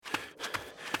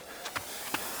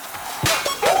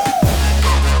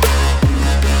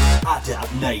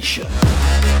Nation.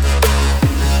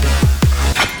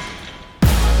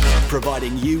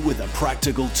 Providing you with the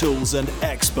practical tools and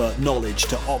expert knowledge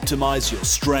to optimize your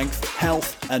strength,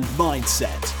 health, and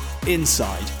mindset,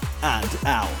 inside and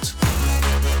out.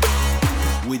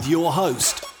 With your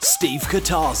host, Steve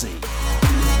Katarzy.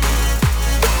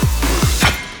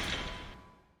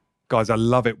 Guys, I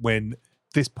love it when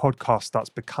this podcast starts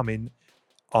becoming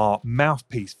our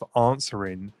mouthpiece for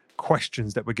answering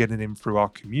questions that we're getting in through our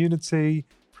community,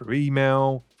 through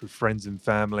email, through friends and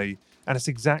family. And it's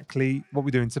exactly what we're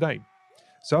doing today.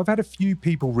 So I've had a few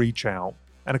people reach out,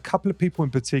 and a couple of people in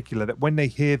particular that when they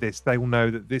hear this, they will know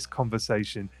that this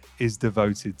conversation is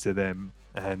devoted to them.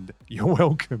 And you're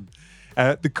welcome.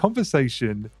 The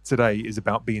conversation today is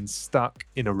about being stuck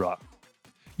in a rut.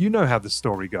 You know how the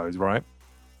story goes, right?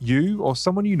 You or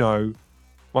someone you know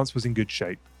once was in good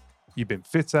shape. You've been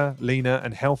fitter, leaner,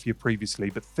 and healthier previously,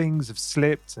 but things have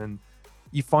slipped and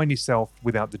you find yourself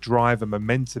without the drive and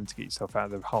momentum to get yourself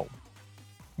out of the hole.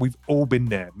 We've all been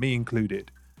there, me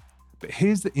included. But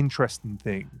here's the interesting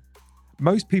thing.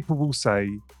 Most people will say,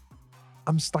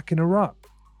 I'm stuck in a rut.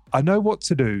 I know what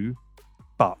to do,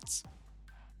 but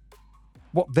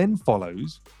what then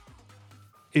follows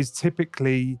is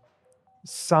typically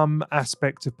some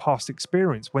aspect of past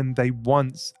experience when they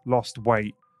once lost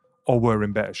weight or were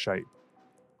in better shape.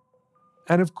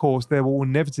 And of course, there will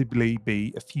inevitably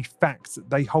be a few facts that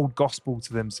they hold gospel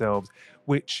to themselves,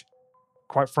 which,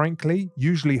 quite frankly,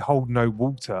 usually hold no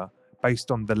water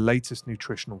based on the latest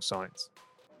nutritional science.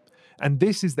 And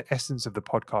this is the essence of the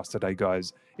podcast today,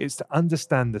 guys. It's to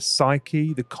understand the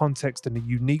psyche, the context, and the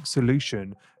unique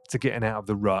solution to getting out of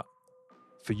the rut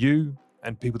for you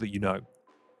and people that you know.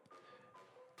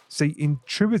 See,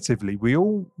 intuitively, we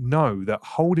all know that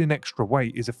holding extra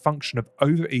weight is a function of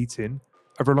overeating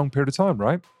over a long period of time,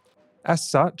 right? As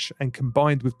such, and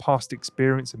combined with past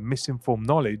experience and misinformed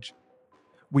knowledge,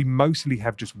 we mostly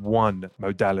have just one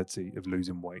modality of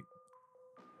losing weight.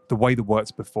 The way that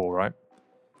worked before, right?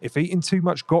 If eating too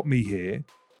much got me here,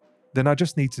 then I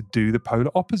just need to do the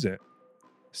polar opposite.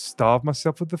 Starve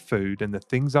myself with the food and the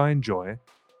things I enjoy,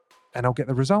 and I'll get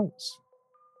the results.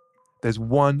 There's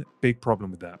one big problem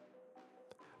with that.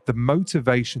 The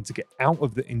motivation to get out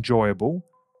of the enjoyable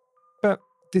but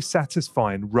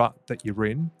dissatisfying rut that you're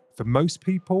in, for most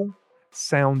people,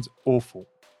 sounds awful.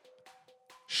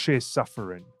 Sheer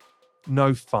suffering,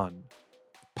 no fun,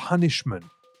 punishment.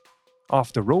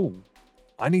 After all,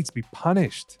 I need to be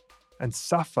punished and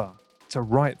suffer to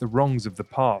right the wrongs of the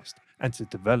past and to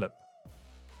develop,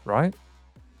 right?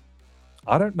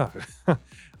 I don't know.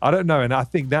 I don't know. And I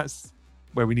think that's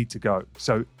where we need to go.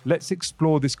 So let's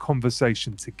explore this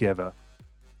conversation together.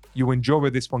 You'll enjoy where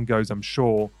this one goes, I'm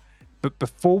sure. But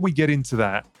before we get into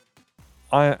that,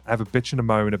 I have a bitch and a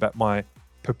moan about my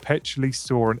perpetually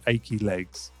sore and achy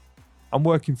legs. I'm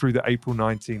working through the April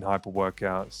 19 hyper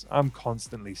workouts. I'm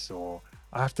constantly sore.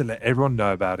 I have to let everyone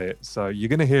know about it. So you're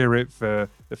going to hear it for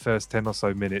the first 10 or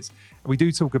so minutes. And we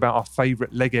do talk about our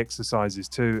favorite leg exercises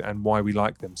too and why we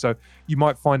like them. So you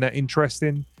might find that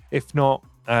interesting. If not,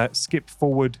 skip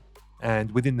forward, and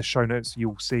within the show notes,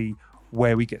 you'll see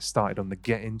where we get started on the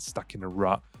getting stuck in a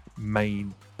rut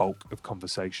main bulk of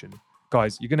conversation.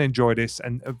 Guys, you're going to enjoy this.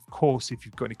 And of course, if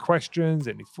you've got any questions,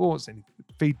 any thoughts, any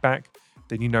feedback,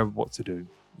 then you know what to do.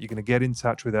 You're going to get in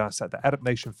touch with us at the Adapt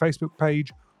Nation Facebook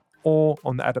page or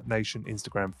on the Adapt Nation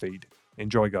Instagram feed.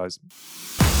 Enjoy, guys.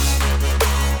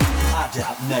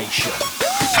 Adapt Nation.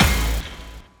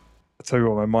 I tell you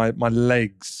what, man, my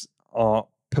legs are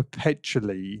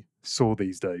perpetually sore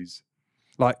these days,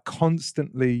 like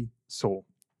constantly sore.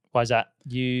 Why is that?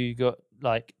 You got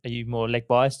are you more leg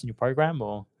biased in your program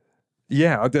or?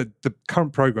 Yeah, the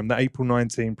current program, the April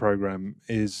 19 program,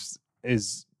 is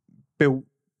built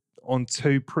on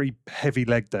two pretty heavy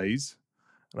leg days.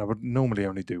 And I would normally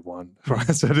only do one,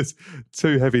 right? So there's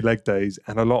 2 heavy leg days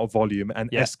and a lot of volume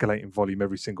and escalating volume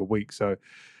every single week. So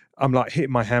I'm like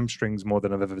hitting my hamstrings more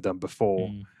than I've ever done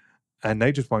before. And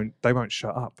they won't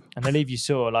shut up. And they leave you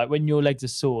sore. Like when your legs are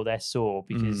sore, they're sore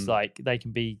because they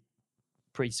can be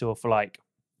pretty sore for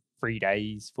 3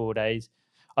 days, 4 days.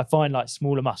 I find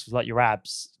smaller muscles like your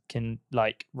abs can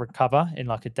recover in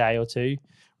a day or two.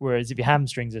 Whereas if your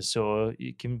hamstrings are sore,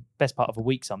 you can best part of a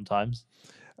week sometimes.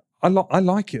 I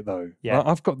like it though. Yeah.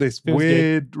 I've got this Feels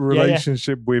weird good.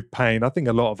 relationship with pain. I think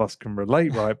a lot of us can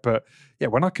relate, right? But yeah,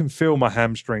 when I can feel my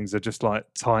hamstrings are just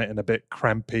tight and a bit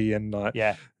crampy and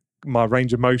my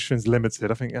range of motion is limited,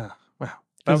 I think, wow,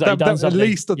 at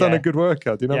least I've done a good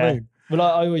workout. Do you know what I mean? Well,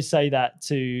 I always say that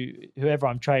to whoever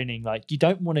I'm training, you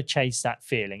don't want to chase that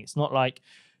feeling. It's not like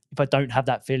if I don't have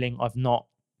that feeling, I've not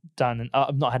had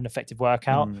an effective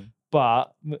workout.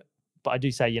 But But I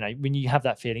do say, when you have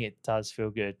that feeling, it does feel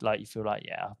good. Like you feel like,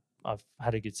 yeah, I've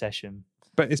had a good session.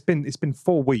 But it's been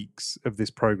 4 weeks of this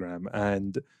program,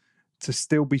 and to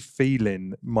still be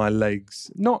feeling my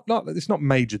legs, not it's not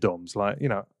major DOMs, like,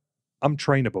 I'm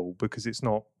trainable because it's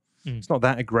not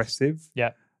that aggressive.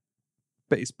 Yeah.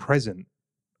 But it's present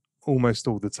almost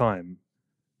all the time.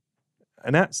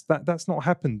 And that's not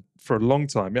happened for a long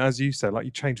time. As you say, like,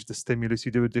 you change the stimulus,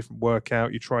 you do a different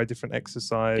workout, you try a different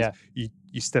exercise,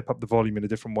 you step up the volume in a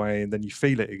different way, and then you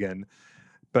feel it again.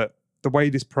 But the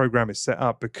way this program is set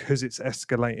up, because it's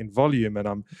escalating volume, and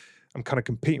I'm kind of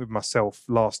competing with myself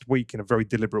last week in a very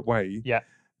deliberate way. Yeah.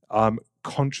 I'm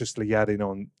consciously adding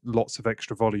on lots of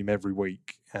extra volume every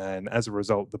week. And as a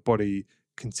result, the body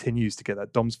continues to get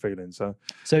that DOMS feeling. So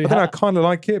I kind of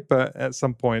like it, but at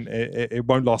some point it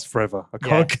won't last forever. I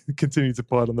can't continue to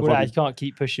pile on the volume. You can't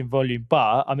keep pushing volume.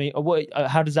 But I mean,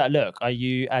 how does that look? Are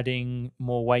you adding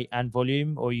more weight and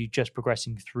volume, or are you just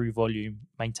progressing through volume,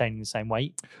 maintaining the same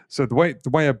weight? So the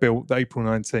way I built the April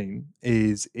 19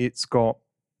 is it's got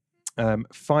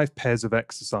 5 pairs of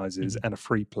exercises and a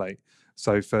free plate.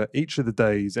 So for each of the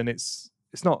days, and it's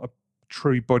not a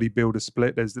true bodybuilder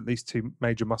split. There's at least 2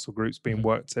 major muscle groups being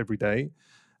worked every day,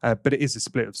 but it is a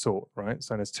split of sort, right?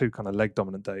 So there's 2 kind of leg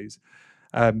dominant days,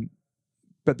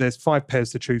 but there's 5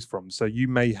 pairs to choose from. So you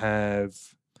may have,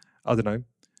 I don't know,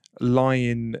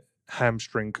 lying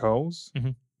hamstring curls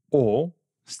or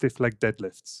stiff leg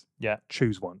deadlifts. Yeah,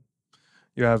 choose one.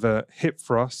 You have a hip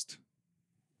thrust,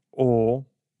 or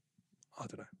I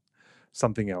don't know,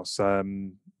 something else.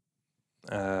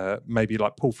 Maybe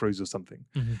like pull throughs or something.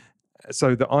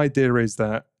 So the idea is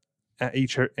that at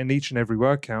each and every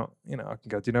workout, I can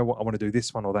go, do you know what? I want to do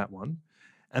this one or that one.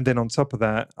 And then on top of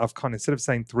that, I've kind of, instead of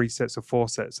saying 3 sets or 4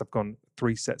 sets, I've gone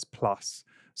 3 sets plus.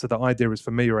 So the idea is,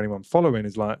 for me or anyone following,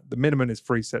 is like the minimum is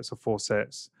 3 sets or 4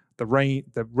 sets. The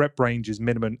rep range is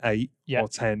minimum 8 or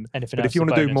 10. But if you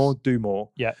want to do more, do more.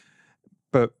 Yeah.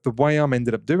 But the way I'm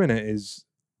ended up doing it is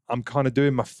I'm kind of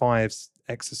doing my 5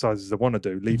 exercises I want to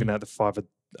do, leaving out the 5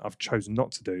 I've chosen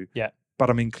not to do. Yeah. But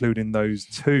I'm including those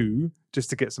 2 just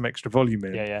to get some extra volume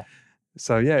in. Yeah.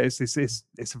 So yeah, it's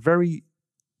a very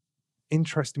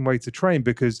interesting way to train,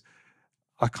 because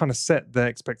I kind of set the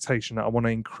expectation that I want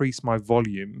to increase my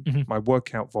volume, my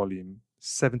workout volume,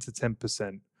 7 to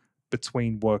 10%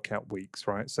 between workout weeks,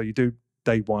 right? So you do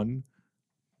day 1,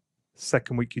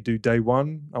 second week you do day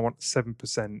 1. I want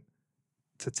 7%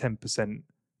 to 10%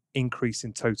 increase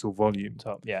in total volume.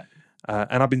 Yeah.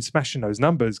 And I've been smashing those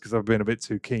numbers because I've been a bit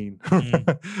too keen.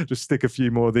 Just stick a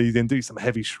few more of these in, do some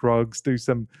heavy shrugs, do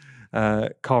some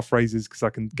calf raises, because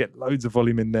I can get loads of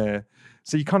volume in there.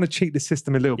 So you kind of cheat the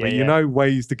system a little bit. You know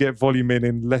ways to get volume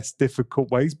in less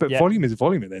difficult ways, but volume is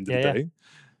volume at the end of the day.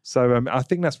 So I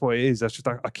think that's what it is. That's just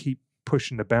I keep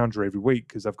pushing the boundary every week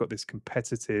because I've got this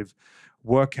competitive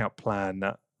workout plan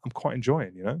that I'm quite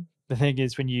enjoying, The thing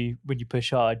is, when you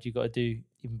push hard, you've got to do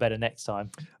even better next time.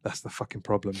 That's the fucking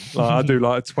problem. Like, I do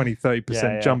like a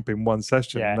 20-30% jump in one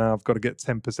session. Now I've got to get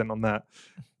 10% on that.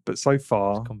 But so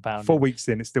far, 4 weeks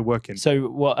in, it's still working. So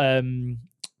what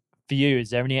for you,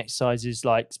 is there any exercises,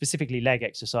 like specifically leg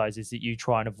exercises, that you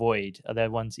try and avoid? Are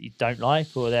there ones that you don't like,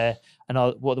 or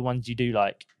what are the ones you do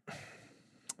like?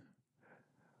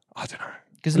 I don't know.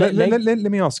 Because let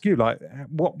me ask you, like,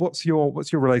 what's your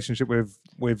relationship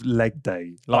with leg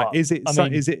day? Like, is it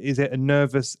a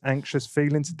nervous, anxious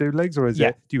feeling to do legs, or is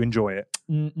it, do you enjoy it?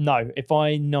 No, if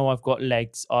I know I've got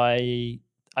legs, I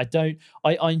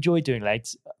enjoy doing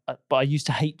legs, but I used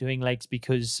to hate doing legs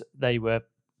because they were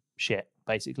shit.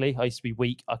 Basically, I used to be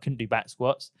weak. I couldn't do back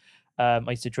squats. I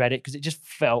used to dread it because it just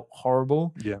felt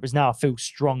horrible. Yeah. Whereas now I feel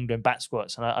strong doing back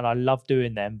squats, and I love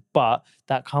doing them. But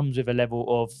that comes with a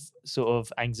level of sort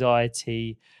of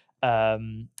anxiety,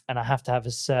 and I have to have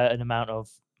a certain amount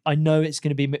of. I know it's going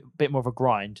to be a bit more of a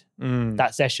grind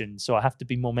that session, so I have to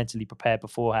be more mentally prepared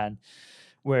beforehand.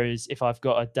 Whereas if I've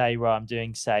got a day where I'm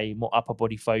doing, say, more upper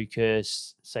body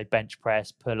focus, say bench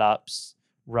press, pull ups,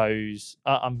 rows,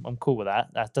 I'm cool with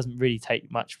that. That doesn't really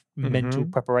take much mental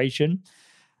preparation.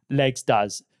 Legs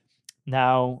does.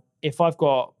 Now, if I've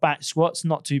got back squats,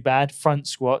 not too bad. Front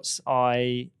squats,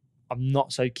 I'm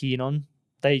not so keen on.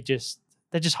 They're just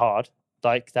hard.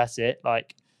 Like, that's it.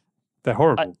 Like, they're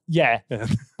horrible.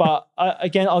 But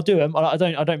again, I'll do them. I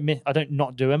don't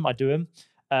not do them. I do them.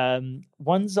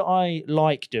 Ones that I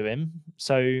like doing.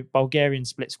 So Bulgarian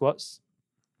split squats.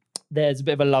 There's a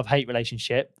bit of a love-hate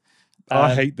relationship.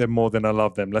 I hate them more than I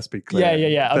love them. Let's be clear.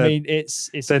 Yeah. I mean, it's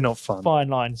they're not fun. Fine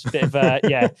line. It's a bit of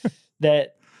a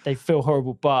they feel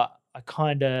horrible, but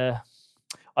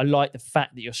I like the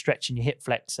fact that you're stretching your hip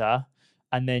flexor,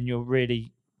 and then you're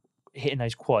really hitting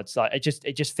those quads. Like it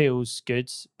just feels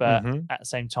good, but Mhm. at the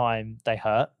same time they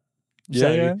hurt.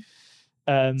 Yeah.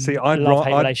 See,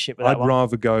 love-hate relationship with that I'd one.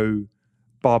 rather go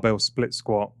barbell split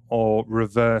squat or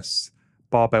reverse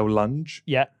barbell lunge.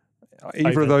 Yeah. Either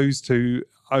of Over. those two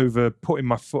over putting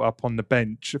my foot up on the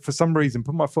bench. For some reason,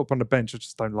 putting my foot up on the bench, I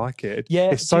just don't like it.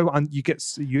 Yeah, It's so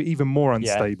you're even more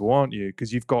unstable, aren't you?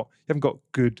 Because you haven't got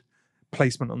good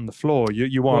placement on the floor.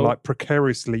 You are Well- like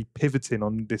precariously pivoting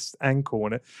on this ankle,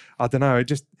 and I don't know.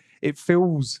 It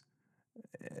feels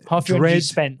Half your energy dread,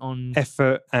 spent on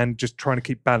effort and just trying to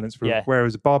keep balance. Yeah.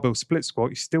 Whereas a barbell split squat,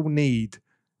 you still need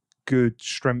good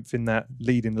strength in that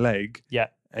leading leg. Yeah.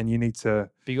 And you need to.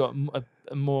 but you got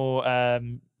a more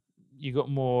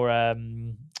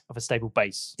of a stable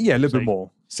base. Yeah, a little So- bit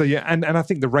more. So yeah, and I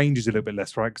think the range is a little bit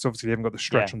less, right? Because obviously you haven't got the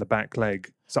stretch Yeah. on the back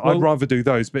leg. So Well- I'd rather do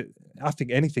those. But I think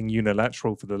anything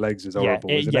unilateral for the legs is horrible,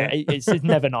 isn't it? It's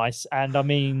never nice. And I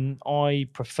mean, I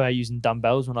prefer using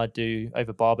dumbbells when I do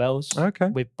over barbells Okay.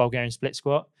 with Bulgarian split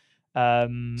squat.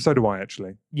 So do I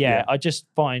actually. Yeah, I just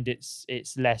find it's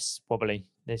less wobbly.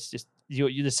 There's just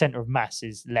the center of mass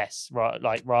is less, right?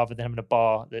 Like rather than having a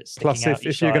bar that's sticking Plus, out if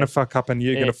each you're going to side. fuck up and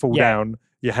you're going to fall yeah. down,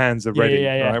 your hands are Yeah, ready,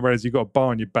 yeah, yeah. right? Whereas you've got a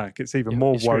bar on your back, it's even Yeah,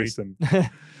 more you're screwed. worrisome.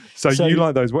 So So- you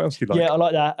like those? What else do you like? Yeah, I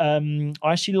like that.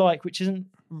 I actually like, which isn't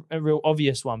a real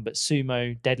obvious one, but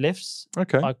sumo deadlifts.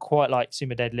 Okay. I quite like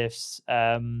sumo deadlifts.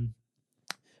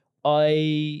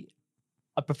 I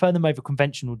prefer them over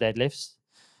conventional deadlifts.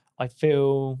 I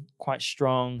feel quite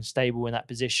strong, stable in that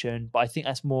position, but I think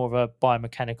that's more of a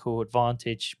biomechanical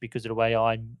advantage because of the way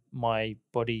my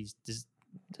body's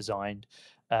designed.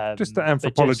 Just the but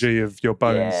anthropology of your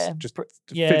bones yeah, just pr-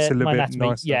 fits yeah, a little my bit anatomy,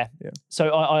 nicer. yeah. So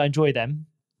I enjoy them,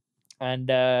 and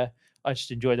I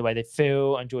just enjoy the way they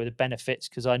feel. I enjoy the benefits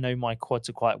because I know my quads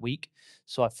are quite weak,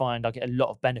 so I find I get a lot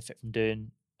of benefit from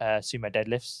doing sumo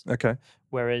deadlifts. Okay.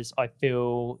 Whereas I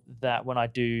feel that when I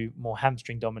do more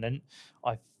hamstring dominant,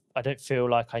 I don't feel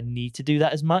like I need to do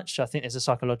that as much. I think there's a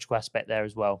psychological aspect there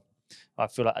as well. I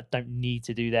feel like I don't need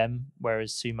to do them,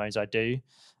 whereas sumos I do.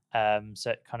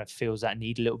 So it kind of feels that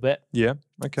need a little bit. Yeah.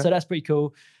 Okay. So that's pretty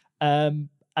cool. And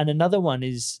another one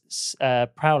is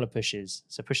prowler pushes.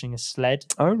 So pushing a sled.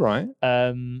 Oh, right.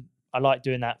 I like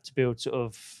doing that to build sort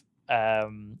of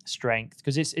strength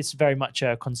because it's very much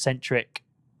a concentric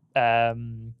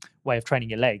way of training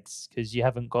your legs because you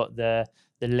haven't got the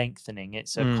lengthening.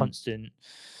 It's a constant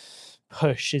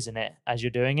push, isn't it, as you're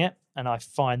doing it? And I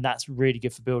find that's really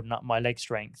good for building up my leg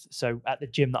strength. So at the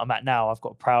gym that I'm at now, I've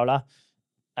got a prowler.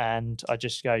 And I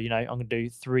just go, I'm going to do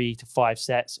 3 to 5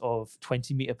 sets of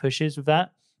 20-meter pushes with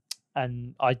that,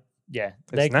 and they're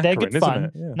knackering, good isn't fun.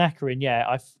 it? Yeah. Knackering,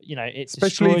 yeah. It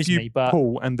Especially destroys if you me, but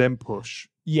pull and then push.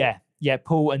 yeah,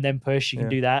 pull and then push. You can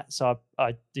Yeah. do that. So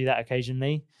I do that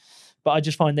occasionally, but I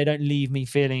just find they don't leave me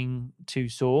feeling too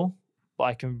sore. But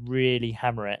I can really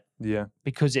hammer it Yeah.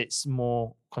 because it's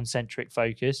more concentric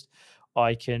focused.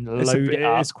 I can It's load it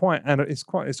up.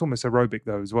 It's almost aerobic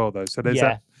though as well though. So there's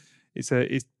Yeah. that.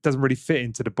 It doesn't really fit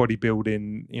into the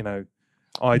bodybuilding,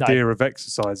 idea of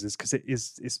exercises because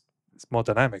it's more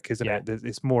dynamic, isn't Yeah. it?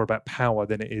 It's more about power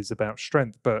than it is about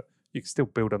strength, but you can still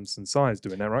build on some size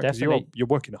doing that, right? Because Definitely. you're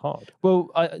working hard.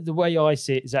 Well, the way I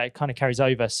see it is that it kind of carries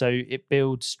over. So it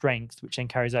builds strength, which then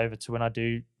carries over to when I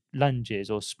do lunges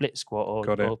or split squat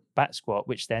Got it. or back squat,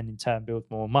 which then in turn builds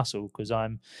more muscle because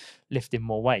I'm lifting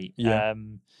more weight. Yeah.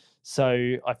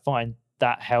 So I find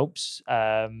that helps.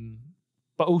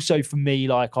 But also for me,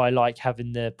 like I like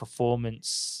having the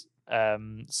performance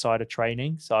side of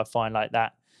training. So I find like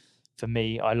that for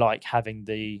me, I like having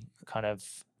the kind of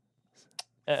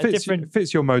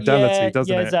Fits your modality, Yeah,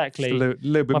 doesn't yeah, it? exactly. Just a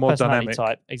little bit my more personality dynamic.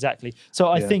 type, exactly. So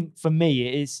I Yeah. think for me,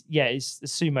 it's the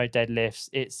sumo deadlifts,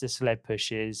 it's the sled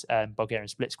pushes, and Bulgarian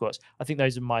split squats. I think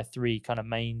those are my 3 kind of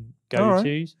main All right.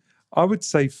 go-tos. I would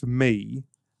say for me,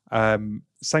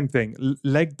 same thing.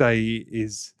 Leg day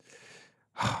is.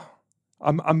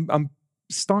 I'm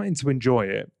starting to enjoy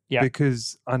it Yeah.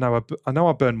 because I know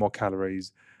I burn more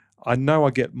calories. I know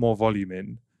I get more volume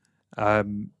in.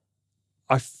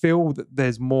 I feel that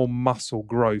there's more muscle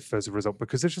growth as a result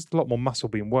because there's just a lot more muscle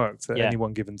being worked at Yeah. any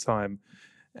one given time.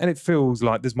 And it feels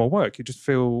like there's more work. You just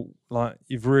feel like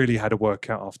you've really had a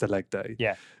workout after leg day.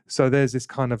 Yeah. So there's this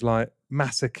kind of like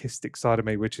masochistic side of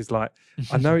me, which is like,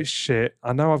 I know it's shit.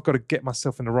 I know I've got to get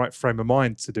myself in the right frame of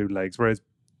mind to do legs. Whereas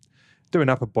doing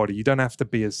upper body, you don't have to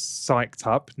be as psyched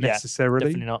up Yeah,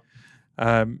 necessarily. Definitely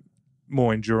not.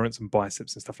 More endurance and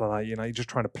biceps and stuff like that. You're just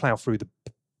trying to plow through the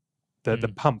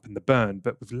pump and the burn.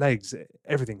 But with legs,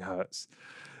 everything hurts.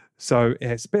 So yeah,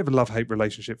 it's a bit of a love-hate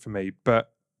relationship for me.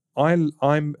 But I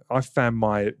found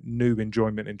my new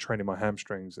enjoyment in training my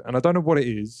hamstrings, and I don't know what it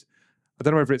is. I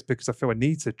don't know whether it's because I feel I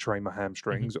need to train my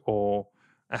hamstrings or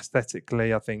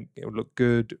aesthetically I think it would look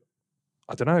good.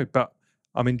 I don't know, but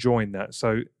I'm enjoying that.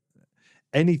 So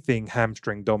anything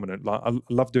hamstring dominant, like I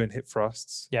love doing hip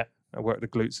thrusts. Yeah. I work the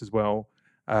glutes as well.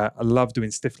 I love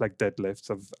doing stiff leg deadlifts.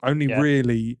 I've only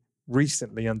really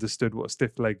recently understood what a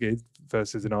stiff leg is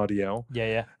versus an RDL.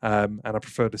 Yeah. And I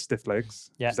prefer the stiff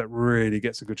legs because that really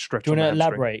gets a good stretch. Do you want to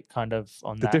elaborate kind of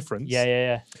on the difference?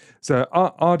 Yeah. So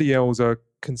RDLs are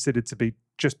considered to be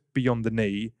just beyond the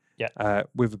knee,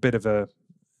 with a bit of a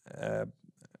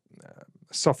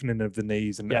softening of the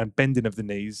knees and bending of the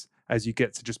knees as you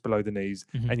get to just below the knees,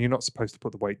 and you're not supposed to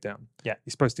put the weight down. You're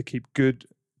supposed to keep good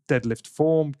deadlift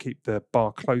form, keep the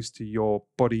bar close to your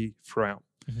body throughout.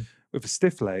 With a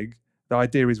stiff leg, the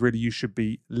idea is really you should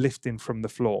be lifting from the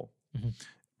floor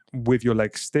with your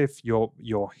legs stiff,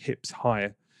 your hips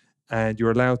higher, and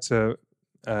you're allowed to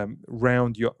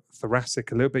round your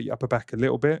thoracic a little bit, your upper back a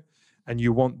little bit, and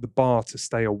you want the bar to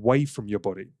stay away from your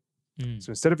body.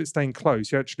 So instead of it staying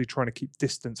close, you're actually trying to keep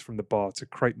distance from the bar to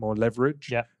create more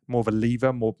leverage, more of a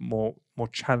lever, more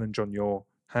challenge on your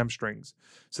hamstrings.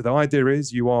 So the idea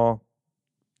is you are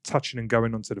touching and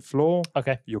going onto the floor.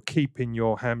 Okay. You're keeping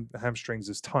your hamstrings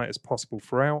as tight as possible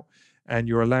throughout, and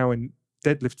you're allowing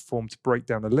deadlift form to break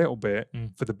down a little bit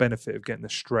for the benefit of getting the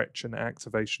stretch and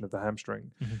activation of the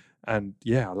hamstring. And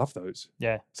I love those.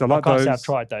 So I like can't those. say I've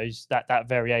tried those, that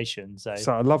variation. So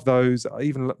I love those. I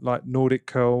even like Nordic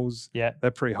curls.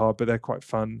 They're pretty hard, but they're quite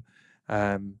fun.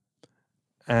 And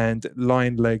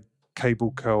line leg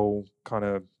cable curl kind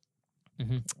of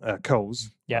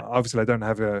curls. Obviously I don't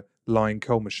have a line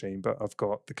curl machine, but I've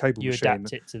got the cable machine. You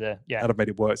adapt it to the and I've made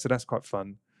it work, so that's quite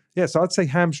fun. So I'd say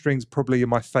hamstrings probably are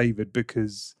my favoured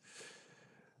because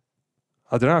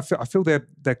I don't know. I feel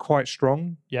they're quite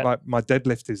strong. Like my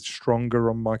deadlift is stronger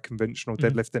on my conventional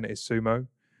deadlift than it is sumo,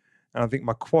 and I think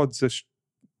my quads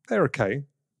they're okay,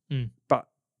 but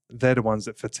they're the ones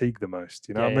that fatigue the most.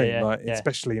 You know what I mean?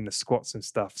 Especially in the squats and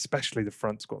stuff, especially the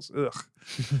front squats. Ugh,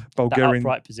 Bulgarian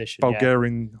upright position.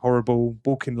 Bulgarian horrible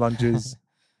walking lunges.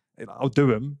 I'll do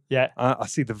them. I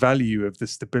see the value of the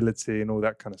stability and all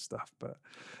that kind of stuff, but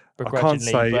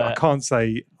I can't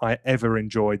say I ever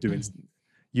enjoy doing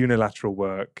unilateral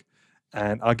work,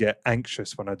 and I get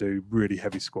anxious when I do really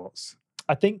heavy squats.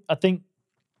 I think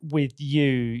with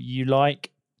you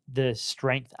like the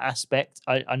strength aspect.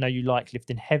 I know you like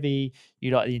lifting heavy,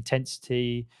 you like the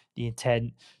intensity, the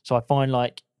intent. So I find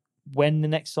like when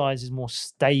an exercise is more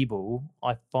stable,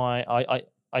 I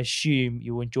assume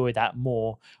you'll enjoy that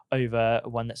more over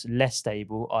one that's less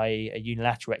stable, i.e. a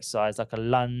unilateral exercise like a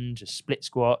lunge, a split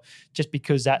squat, just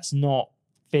because that's not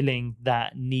filling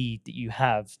that need that you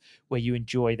have where you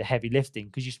enjoy the heavy lifting,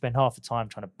 because you spend half the time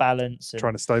trying to balance and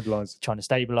trying to stabilize.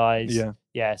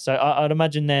 So I'd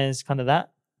imagine there's kind of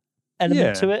that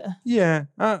element to it.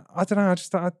 I don't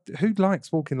know. Who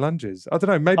likes walking lunges? I don't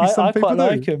know. Maybe some people do. I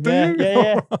quite like him.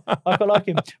 Yeah. I quite like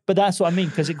him. But that's what I mean,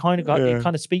 because it kind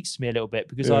of speaks to me a little bit,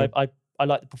 because I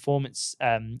like the performance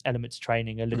element to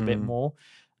training a little bit more.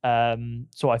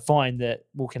 So I find that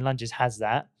walking lunges has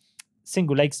that.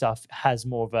 Single leg stuff has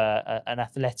more of an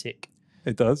athletic.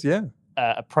 It does,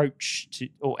 approach to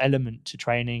or element to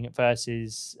training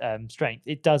versus strength.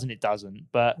 It does and it doesn't.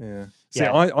 But see,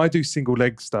 I do single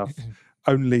leg stuff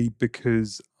only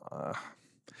because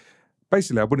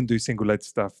basically I wouldn't do single leg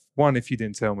stuff. One, if you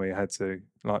didn't tell me I had to,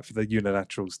 like for the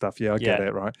unilateral stuff, I get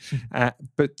it, right?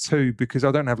 But two, because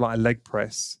I don't have like a leg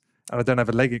press and I don't have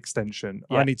a leg extension,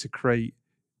 I need to create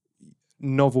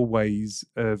novel ways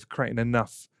of creating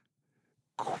enough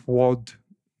quad,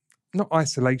 not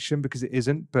isolation because it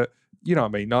isn't, but you know what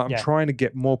I mean? I'm trying to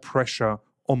get more pressure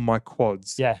on my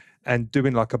quads and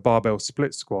doing like a barbell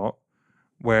split squat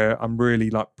where I'm really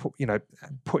like,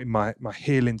 putting my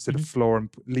heel into the floor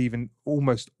and leaving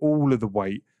almost all of the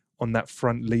weight on that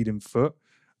front leading foot.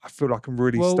 I feel like I can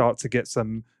really start to get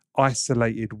some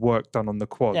isolated work done on the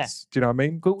quads. Do you know what I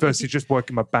mean? Versus just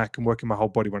working my back and working my whole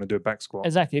body when I do a back squat.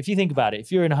 Exactly. If you think about it, if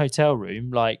you're in a hotel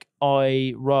room, like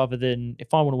rather than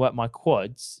if I want to work my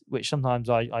quads, which sometimes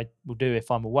I will do if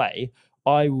I'm away,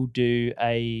 I will do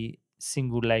a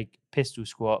single leg pistol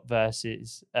squat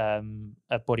versus a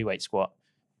bodyweight squat,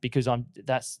 because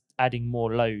that's adding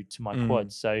more load to my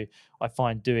quads. So I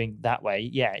find doing that way,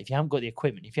 if you haven't got the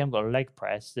equipment, if you haven't got a leg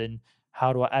press, then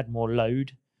how do I add more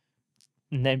load?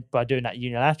 And then by doing that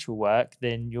unilateral work,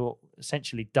 then you're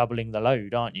essentially doubling the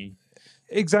load, aren't you?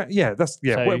 Exactly. Yeah,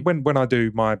 So, when I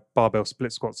do my barbell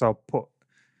split squats, I'll put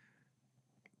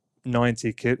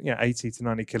 80 to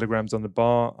 90 kilograms on the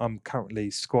bar. I'm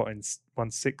currently squatting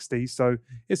 160, so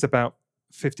it's about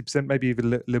 50%, maybe even a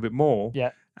little bit more.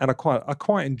 Yeah. And I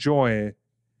quite enjoy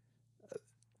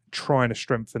trying to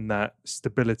strengthen that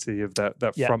stability of that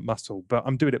Yeah. front muscle. But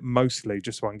I'm doing it mostly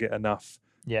just so I can get enough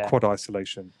Yeah. quad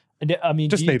isolation. And I mean,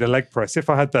 Just need a leg press. If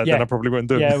I had that, Yeah. then I probably wouldn't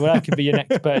do it. Yeah, well, that could be your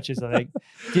next purchase, I think.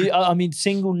 I mean,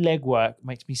 single leg work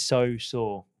makes me so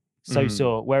sore. So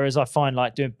sore. Whereas I find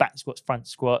like doing back squats, front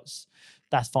squats,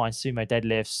 that's fine. Sumo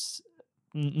deadlifts,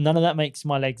 none of that makes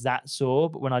my legs that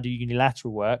sore. But when I do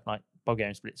unilateral work, like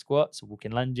Bulgarian split squats or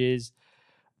walking lunges,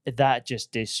 that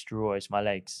just destroys my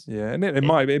legs. Yeah, and it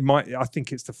might. I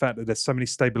think it's the fact that there's so many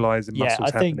stabilizing Yeah,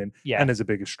 muscles I think- happening, yeah. and there's a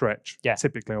bigger stretch. Yeah.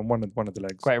 Typically on one of the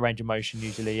legs. Great range of motion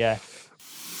usually, yeah.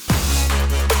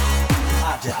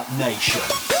 Adapt Nation.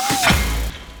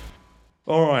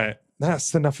 All right,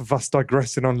 that's enough of us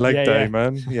digressing on leg Yeah, day, yeah.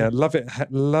 man. Yeah, love it.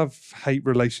 Love-hate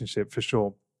relationship for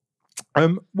sure.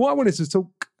 What I wanted to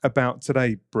talk about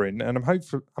today, Bryn, and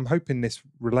I'm hoping this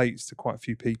relates to quite a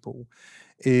few people,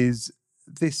 is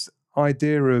this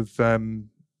idea of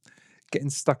getting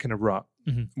stuck in a rut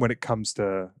Mhm. when it comes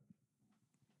to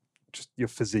just your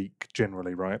physique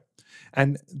generally, right?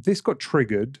 And this got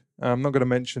triggered. I'm not going to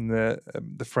mention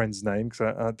the friend's name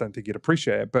because I don't think you'd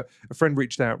appreciate it. But a friend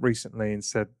reached out recently and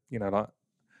said, like,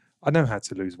 I know how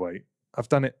to lose weight. I've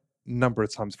done it a number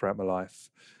of times throughout my life.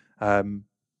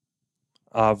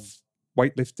 I've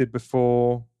weightlifted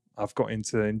before. I've got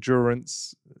into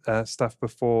endurance stuff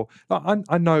before. Like,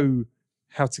 I know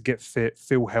how to get fit,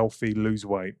 feel healthy, lose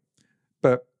weight.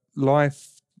 But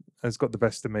life has got the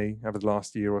best of me over the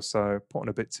last year or so, put on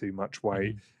a bit too much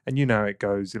weight. And you know how it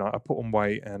goes. I put on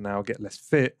weight and now I get less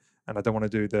fit and I don't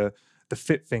want to do the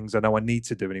fit things I know I need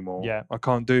to do anymore. Yeah. I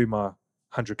can't do my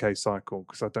 100K cycle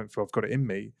because I don't feel I've got it in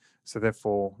me. So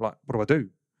therefore, like, what do I do?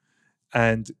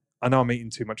 And I know I'm eating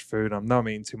too much food. I know I'm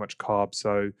eating too much carbs.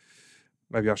 So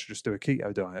maybe I should just do a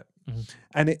keto diet.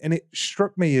 And it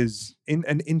struck me as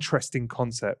an interesting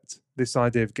concept, this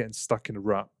idea of getting stuck in a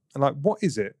rut. And like, what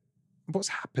is it? What's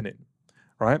happening?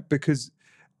 Right? Because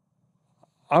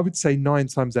I would say 9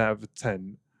 times out of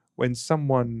 10, when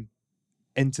someone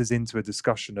enters into a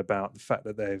discussion about the fact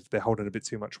that they're holding a bit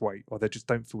too much weight or they just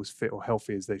don't feel as fit or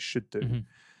healthy as they should do,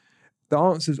 the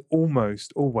answer is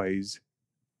almost always,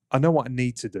 I know what I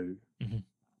need to do,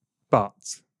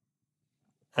 but,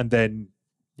 and then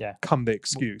come the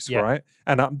excuse, right?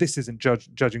 And this isn't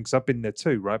judging because I've been there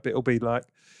too, right? But it'll be like,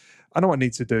 I know what I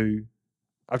need to do.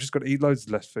 I've just got to eat loads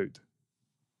of less food.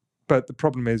 But the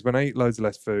problem is when I eat loads of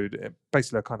less food,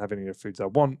 basically I can't have any of the foods I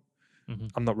want.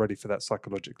 I'm not ready for that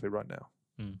psychologically right now.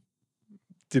 Do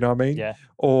you know what I mean? Yeah.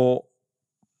 Or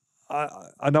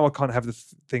I know I can't have the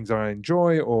things I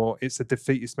enjoy, or it's a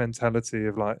defeatist mentality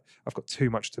of like, I've got too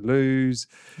much to lose.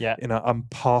 Yeah. I'm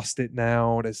past it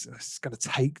now. It's going to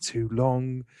take too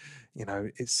long.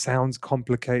 It sounds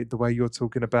complicated the way you're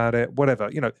talking about it, whatever.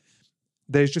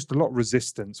 There's just a lot of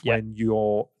resistance when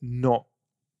you're not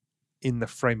in the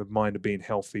frame of mind of being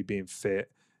healthy, being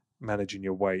fit, managing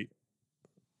your weight.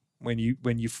 When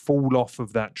you fall off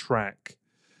of that track,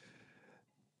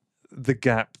 the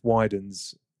gap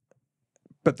widens.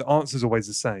 But the answer's always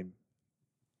the same.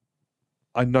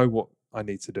 I know what I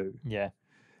need to do. Yeah.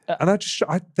 And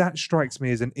that strikes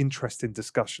me as an interesting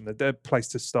discussion, a place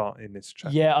to start in this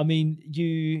chat. Yeah, I mean,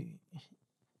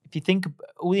 if you think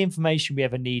all the information we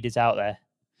ever need is out there.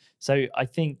 So I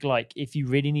think like if you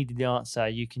really needed the answer,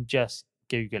 you can just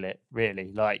Google it,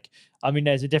 really. Like, I mean,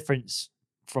 there's a difference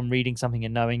from reading something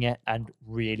and knowing it and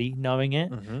really knowing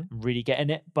it, really getting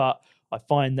it. But I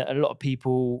find that a lot of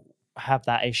people have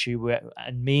that issue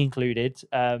and me included,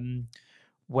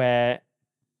 where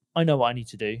I know what I need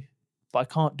to do, but I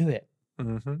can't do it.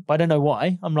 But I don't know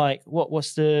why. I'm like,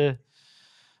 what's the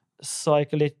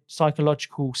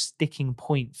psychological sticking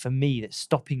point for me that's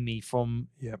stopping me from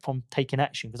taking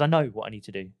action? Because I know what I need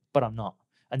to do, but I'm not.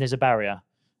 And there's a barrier.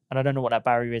 And I don't know what that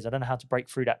barrier is. I don't know how to break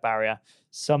through that barrier.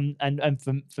 And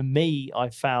for me, I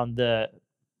found that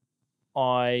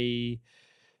I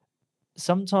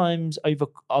sometimes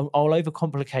I'll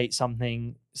overcomplicate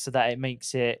something so that it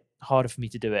makes it harder for me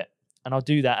to do it. And I'll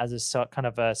do that as a kind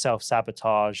of a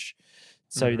self-sabotage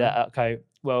so that, okay,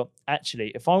 well,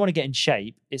 actually, if I want to get in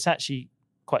shape, it's actually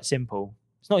quite simple.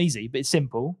 It's not easy, but it's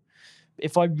simple.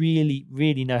 If I really,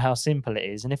 really know how simple it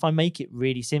is, and if I make it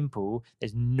really simple,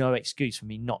 there's no excuse for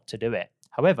me not to do it.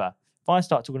 However, if I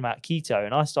start talking about keto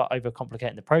and I start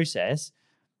overcomplicating the process,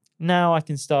 now I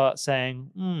can start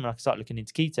saying, I can start looking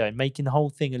into keto and making the whole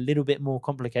thing a little bit more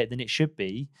complicated than it should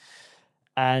be.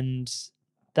 And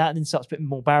that then starts putting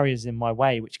more barriers in my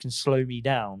way, which can slow me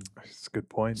down. That's a good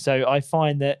point. So I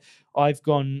find that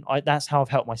that's how I've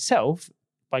helped myself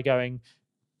by going,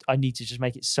 I need to just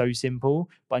make it so simple,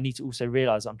 but I need to also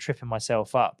realize I'm tripping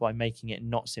myself up by making it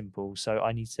not simple. So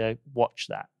I need to watch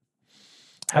that.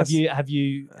 Have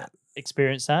you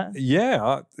experienced that?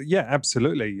 Yeah,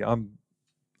 absolutely.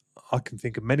 I can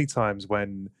think of many times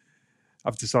when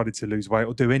I've decided to lose weight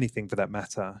or do anything for that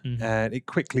matter, and it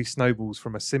quickly snowballs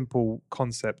from a simple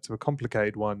concept to a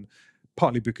complicated one,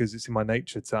 partly because it's in my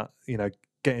nature to,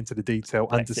 get into the detail,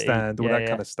 understand all that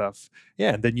kind of stuff.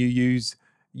 Yeah, and then you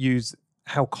use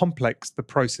how complex the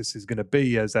process is going to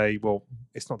be as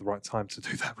it's not the right time to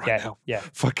do that now. Yeah.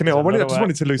 Fucking hell, I just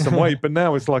wanted to lose some weight, but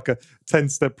now it's like a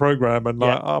 10-step program and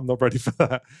I'm not ready for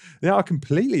that. Yeah, I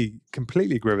completely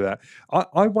agree with that.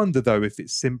 I wonder though if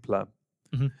it's simpler.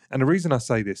 And the reason I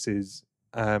say this is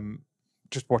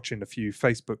just watching a few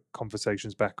Facebook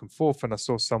conversations back and forth, and I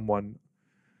saw someone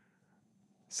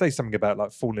say something about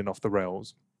like falling off the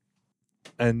rails.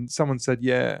 And someone said,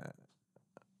 yeah,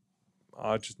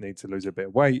 I just need to lose a bit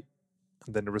of weight.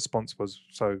 And then the response was,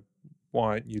 so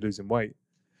why aren't you losing weight?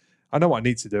 I know what I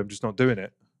need to do. I'm just not doing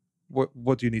it.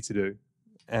 What do you need to do?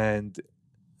 And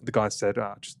the guy said,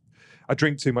 I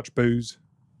drink too much booze.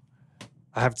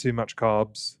 I have too much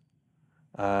carbs.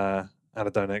 And I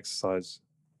don't exercise.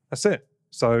 That's it.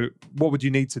 So what would you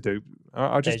need to do?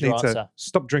 I just need to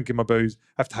stop drinking my booze,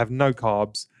 have to have no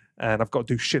carbs, and I've got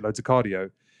to do shitloads of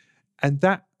cardio. And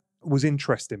that was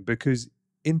interesting because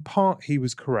in part he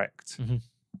was correct.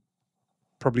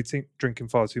 Probably drinking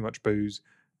far too much booze,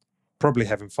 probably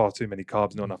having far too many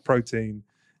carbs, not enough protein,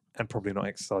 and probably not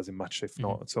exercising much, if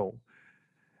not at all.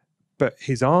 But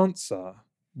his answer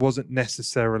wasn't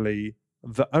necessarily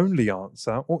the only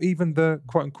answer or even the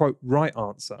quote unquote right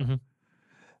answer.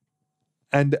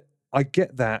 And I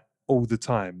get that all the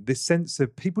time. This sense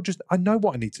of people I know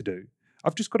what I need to do.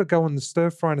 I've just got to go on the stir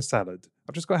fry and a salad.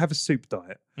 I've just got to have a soup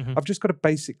diet. I've just got to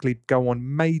basically go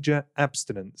on major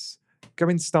abstinence, go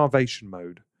in starvation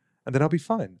mode, and then I'll be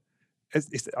fine.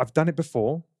 I've done it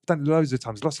before. I've done it loads of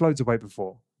times, lost loads of weight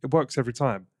before. It works every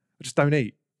time. I just don't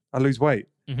eat. I lose weight.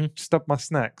 Stop my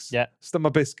snacks. Stop my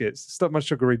biscuits. Stop my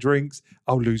sugary drinks.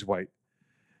 I'll lose weight.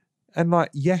 And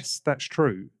yes, that's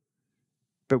true.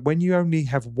 But when you only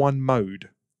have one mode,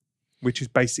 which is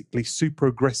basically super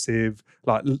aggressive,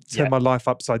 turn my life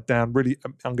upside down, really,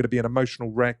 I'm going to be an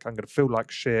emotional wreck. I'm going to feel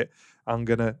like shit. I'm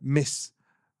going to miss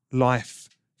life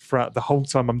throughout the whole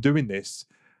time I'm doing this.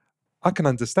 I can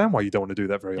understand why you don't want to do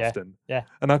that very often.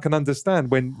 And I can understand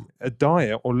when a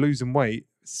diet or losing weight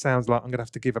sounds like I'm going to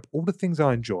have to give up all the things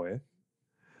I enjoy.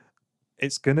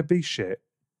 It's going to be shit.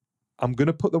 I'm going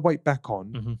to put the weight back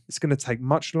on. It's going to take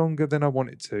much longer than I want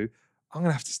it to. I'm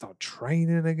going to have to start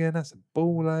training again. That's a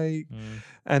ball ache.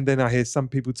 And then I hear some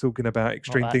people talking about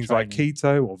extreme things like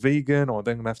keto or vegan, or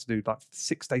they're going to have to do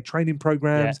 6-day training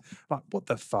programs. What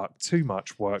the fuck? Too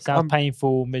much work. Sounds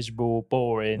painful, miserable,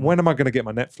 boring. When am I going to get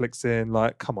my Netflix in?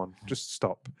 Come on, just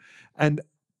stop. And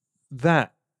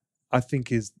that, I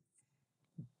think, is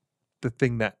the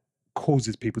thing that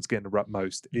causes people to get in the rut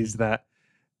most, is that,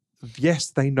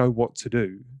 yes, they know what to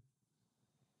do,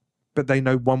 but they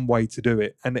know one way to do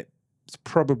it. And it's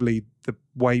probably the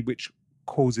way which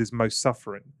causes most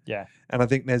suffering. And I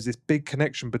think there's this big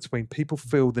connection between people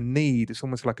feel the need, it's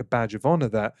almost like a badge of honor,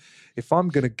 that if I'm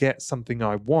going to get something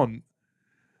I want,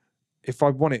 if I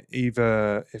want it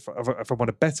either, if I want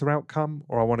a better outcome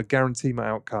or I want to guarantee my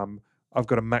outcome, I've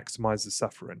got to maximize the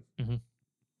suffering.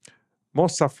 More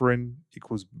suffering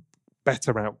equals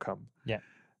better outcome.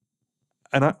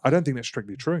 And I don't think that's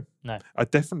strictly true. No. I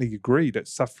definitely agree that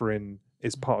suffering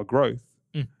is part of growth.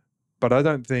 But I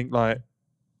don't think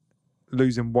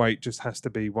losing weight just has to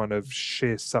be one of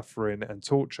sheer suffering and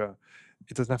torture.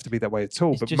 It doesn't have to be that way at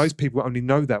all. But most people only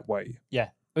know that way.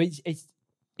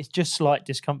 It's just slight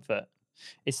discomfort.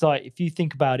 It's like, if you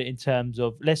think about it in terms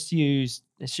of, let's use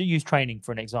training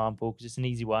for an example, because it's an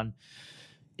easy one.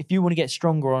 If you want to get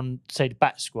stronger on, say, the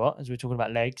back squat, as we're talking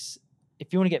about legs,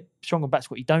 if you want to get stronger on back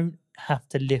squat, you don't have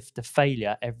to lift a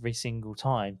failure every single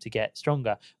time to get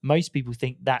stronger. Most people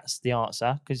think that's the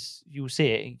answer, because you'll see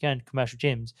it, you go into commercial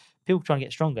gyms, people trying to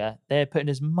get stronger, they're putting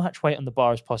as much weight on the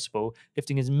bar as possible,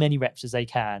 lifting as many reps as they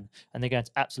can, and they're going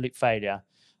to absolute failure.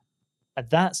 And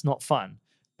that's not fun.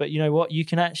 But you know what? You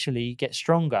can actually get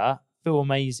stronger, feel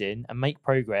amazing, and make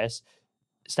progress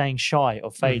staying shy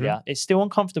of failure. It's still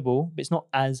uncomfortable, but it's not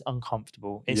as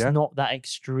uncomfortable. It's not that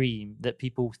extreme that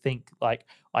people think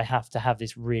I have to have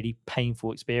this really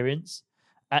painful experience.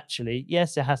 Actually,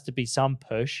 yes, there has to be some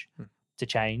push to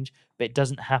change, but it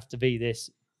doesn't have to be this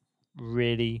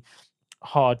really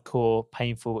hardcore,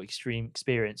 painful, extreme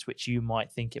experience, which you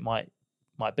might think it might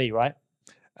be, right?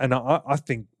 And I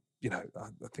think, I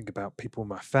think about people in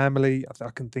my family. I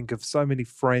can think of so many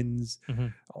friends,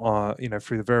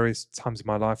 through the various times of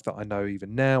my life that I know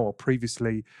even now or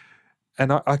previously.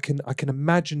 And I can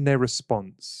imagine their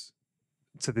response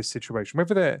to this situation,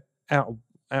 whether they're out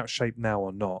of shape now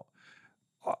or not,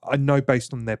 I know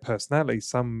based on their personality,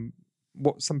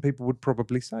 what some people would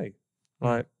probably say,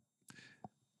 like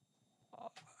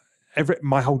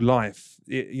my whole life,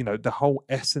 the whole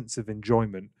essence of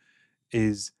enjoyment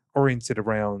is oriented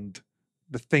around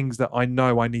the things that I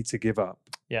know I need to give up.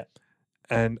 Yeah.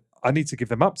 And I need to give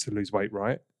them up to lose weight,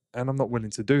 right? And I'm not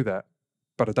willing to do that.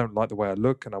 But I don't like the way I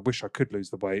look and I wish I could lose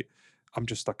the weight. I'm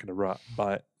just stuck in a rut.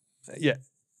 Like, yeah.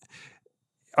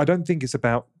 I don't think it's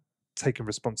about taking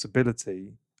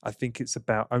responsibility. I think it's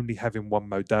about only having one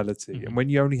modality. Mm-hmm. And when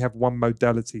you only have one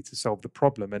modality to solve the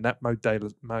problem and that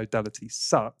modality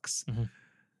sucks,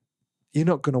 you're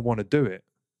not going to want to do it.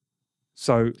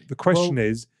 So the question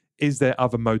is there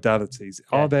other modalities?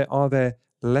 Yeah. Are there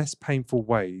less painful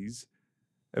ways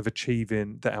of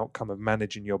achieving the outcome of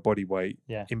managing your body weight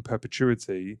in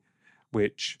perpetuity,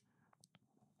 which,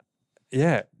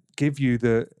 give you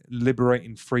the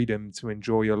liberating freedom to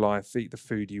enjoy your life, eat the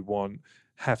food you want,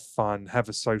 have fun, have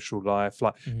a social life,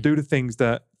 like do the things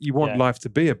that you want life to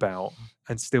be about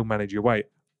and still manage your weight?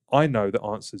 I know the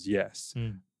answer is yes.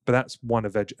 But that's one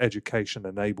of education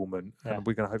enablement, and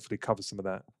we're going to hopefully cover some of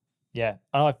that. Yeah,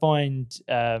 and I find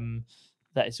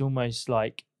that it's almost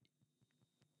like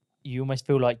you almost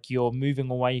feel like you're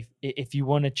moving away. If you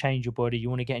want to change your body, you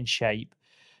want to get in shape,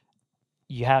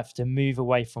 you have to move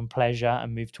away from pleasure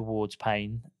and move towards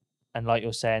pain. And like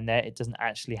you're saying there, it doesn't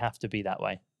actually have to be that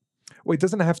way. Well, it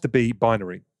doesn't have to be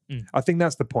binary. I think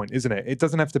that's the point, isn't it? It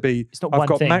doesn't have to be, it's not I've one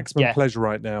got thing. maximum pleasure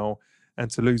right now, and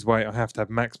to lose weight, I have to have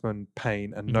maximum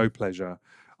pain and no pleasure.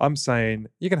 I'm saying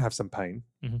you're going to have some pain,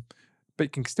 but you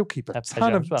can still keep a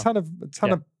ton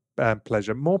of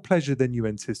pleasure, more pleasure than you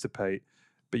anticipate,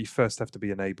 but you first have to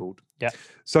be enabled. Yeah.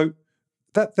 So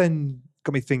that then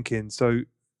got me thinking, so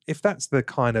if that's the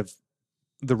kind of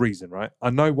the reason, right? I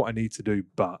know what I need to do,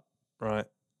 but, right?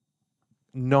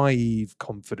 Naive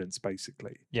confidence,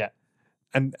 basically. Yeah.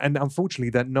 And unfortunately,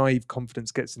 that naive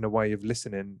confidence gets in the way of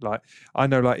listening. Like, I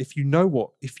know, like, if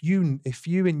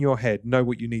you in your head know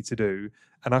what you need to do,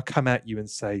 and I come at you and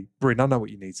say, Bryn, I know what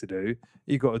you need to do.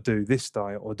 You got to do this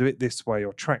diet or do it this way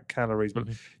or track calories. But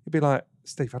you'd be like,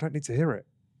 Steve, I don't need to hear it.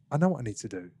 I know what I need to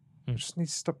do. I just need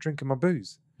to stop drinking my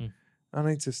booze. I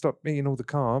need to stop eating all the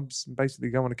carbs and basically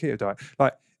go on a keto diet.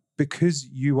 Like, because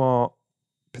you are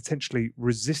potentially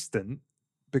resistant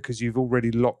because you've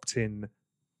already locked in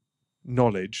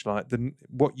knowledge, like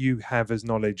what you have as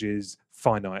knowledge is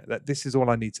finite, that this is all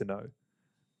I need to know,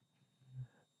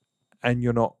 and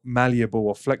you're not malleable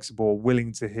or flexible or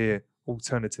willing to hear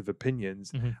alternative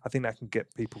opinions. I think that can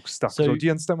get people stuck. So do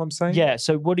you understand what I'm saying? Yeah.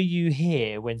 So what do you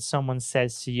hear when someone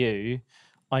says to you,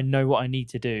 I know what I need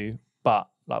to do, but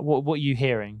like what are you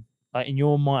hearing? Like in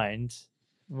your mind,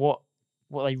 what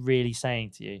are they really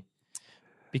saying to you?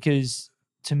 Because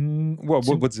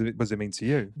what does it mean to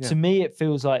you? To me, it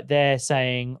feels like they're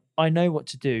saying, I know what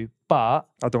to do, but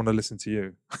I don't want to listen to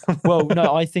you. Well,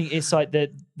 no, I think it's like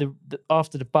the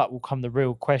after the but will come the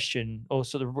real question, or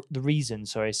sort of the reason.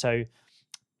 Sorry. So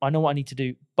I know what I need to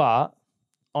do, but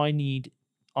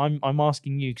I'm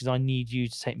asking you because I need you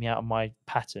to take me out of my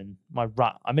pattern, my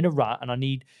rut. I'm in a rut and I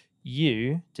need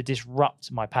you to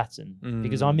disrupt my pattern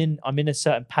because I'm in a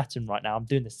certain pattern right now. I'm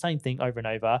doing the same thing over and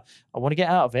over. I want to get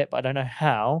out of it, but I don't know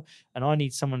how. And I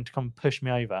need someone to come push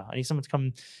me over. I need someone to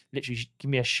come literally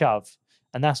give me a shove.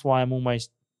 And that's why I'm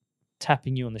almost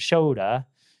tapping you on the shoulder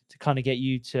to kind of get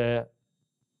you to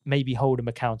maybe hold them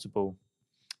accountable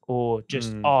or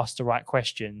just ask the right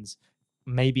questions,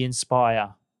 maybe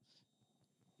inspire.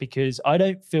 Because I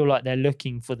don't feel like they're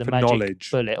looking for the magic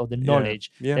bullet or the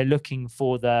knowledge. Yeah. They're looking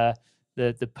for the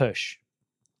push.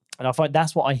 And I find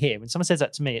that's what I hear. When someone says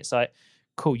that to me, it's like,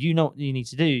 cool, you know what you need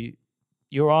to do.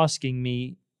 You're asking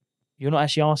me, you're not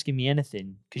actually asking me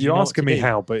anything. You're asking me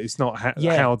how, but it's not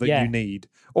how that you need.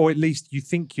 Or at least you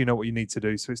think you know what you need to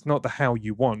do. So it's not the how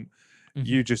you want.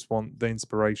 You just want the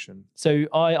inspiration. So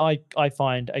I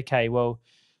find, okay, well,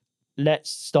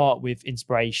 let's start with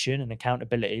inspiration and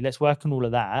accountability. Let's work on all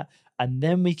of that. And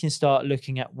then we can start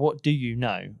looking at what do you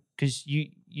know? Because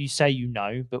you say you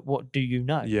know, but what do you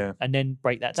know? Yeah. And then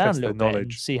break that down a little bit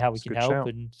and see how we can help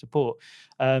and support.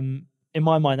 In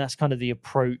my mind, that's kind of the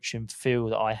approach and feel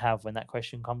that I have when that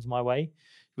question comes my way.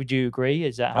 Would you agree?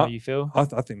 Is that how you feel? I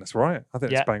think that's right. I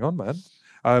think that's bang on, man.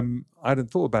 I hadn't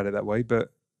thought about it that way,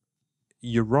 but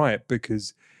you're right,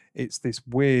 because it's this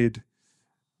weird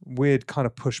kind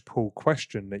of push-pull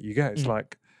question that you get. It's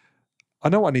like, I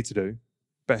know what I need to do,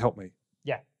 but help me.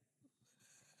 Yeah.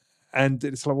 And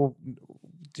it's like, well,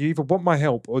 do you either want my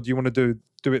help or do you want to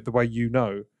do it the way you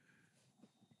know?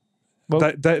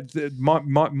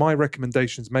 Well, my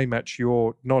recommendations may match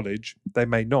your knowledge. They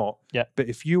may not. Yeah. But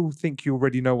if you think you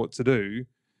already know what to do,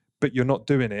 but you're not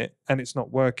doing it and it's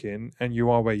not working and you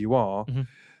are where you are, Mhm.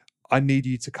 I need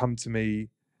you to come to me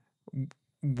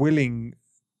willing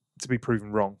to be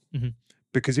proven wrong. Mhm.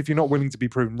 Because if you're not willing to be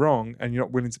proven wrong and you're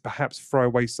not willing to perhaps throw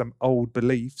away some old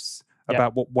beliefs Yeah.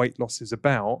 about what weight loss is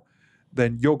about,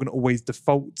 then you're going to always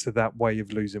default to that way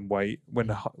of losing weight when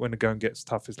the going gets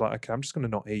tough. It's like, okay, I'm just going to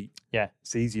not eat. Yeah.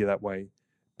 It's easier that way.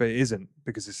 But it isn't,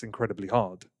 because it's incredibly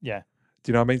hard. Yeah.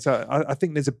 Do you know what I mean? So I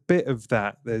think there's a bit of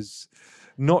that. There's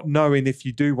not knowing if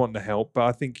you do want the help, but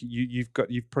I think you've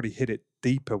probably hit it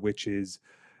deeper, which is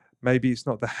maybe it's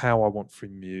not the how I want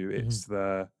from you, it's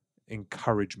the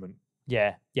encouragement.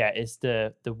 Yeah. It's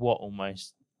the what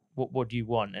almost. What do you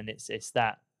want? And it's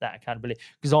that accountability.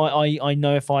 Because I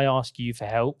know if I ask you for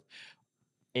help,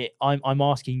 I'm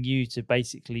asking you to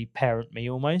basically parent me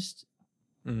almost.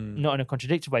 Not in a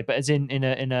contradictory way, but as in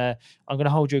a I'm going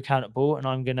to hold you accountable, and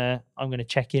I'm gonna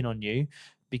check in on you,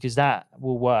 because that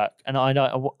will work. And I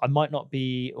know I might not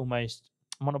be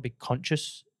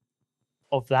conscious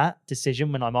of that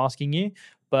decision when I'm asking you,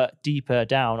 but deeper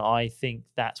down, I think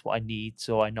that's what I need.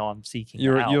 So I know I'm seeking.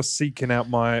 You're seeking out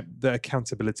the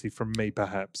accountability from me,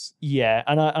 perhaps. Yeah,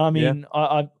 and I mean,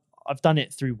 I've done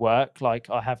it through work. Like,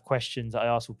 I have questions that I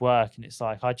ask with work, and it's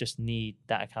like I just need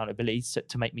that accountability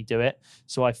to make me do it.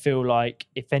 So I feel like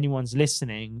if anyone's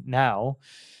listening now,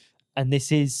 and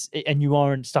you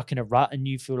aren't stuck in a rut, and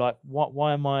you feel like,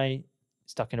 why am I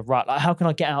stuck in a rut? Like, how can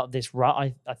I get out of this rut?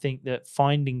 I think that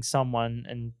finding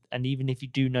someone, and even if you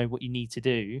do know what you need to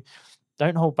do,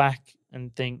 don't hold back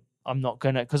and think, I'm not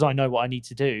gonna, because I know what I need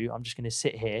to do, I'm just gonna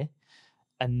sit here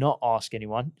and not ask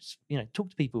anyone. Just,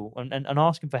 talk to people and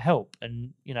ask them for help.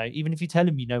 And, even if you tell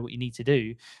them you know what you need to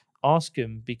do, ask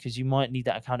them, because you might need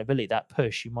that accountability, that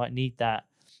push. You might need that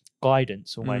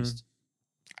guidance almost.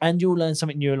 And you'll learn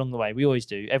something new along the way. We always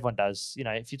do. Everyone does.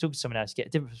 If you talk to someone else, you get a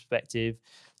different perspective,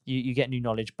 you get new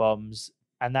knowledge bombs,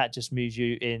 and that just moves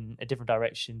you in a different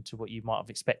direction to what you might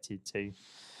have expected to.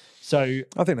 So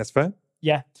I think that's fair.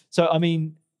 Yeah. So, I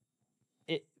mean,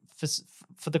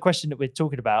 for the question that we're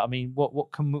talking about, I mean,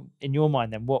 what can, in your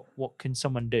mind then, what can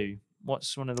someone do?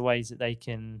 What's one of the ways that they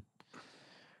can?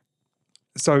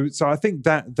 So I think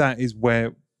that is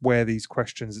where these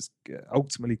questions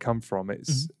ultimately come from.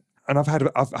 It's and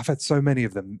I've had so many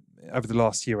of them over the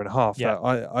last year and a half that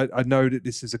I know that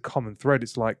this is a common thread.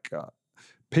 It's like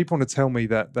people want to tell me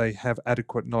that they have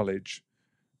adequate knowledge,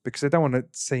 because they don't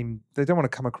want to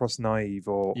come across naive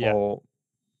or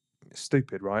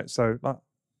stupid, right? So like,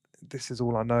 this is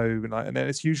all I know, and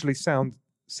it's usually sound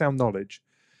knowledge,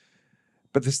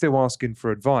 but they're still asking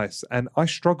for advice. And I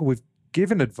struggle with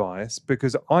giving advice,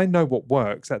 because I know what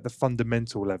works at the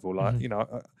fundamental level. Like,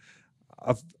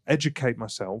 I've educated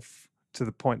myself to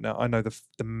the point that I know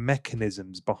the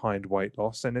mechanisms behind weight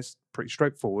loss, and it's pretty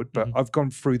straightforward, but I've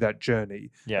gone through that journey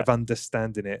of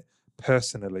understanding it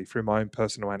personally through my own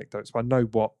personal anecdotes. So I know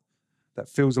what that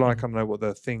feels like. I know what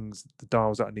the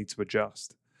dials that I need to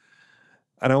adjust.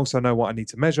 And I also know what I need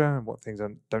to measure and what things I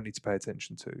don't need to pay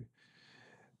attention to.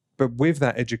 But with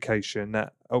that education,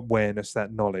 that awareness,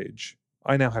 that knowledge,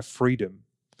 I now have freedom.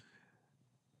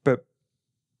 But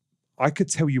I could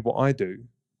tell you what I do,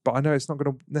 but I know it's not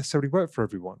going to necessarily work for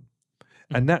everyone.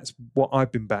 And that's what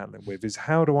I've been battling with, is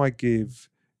how do I give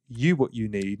you what you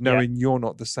need, knowing you're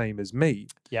not the same as me?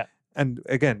 Yeah. And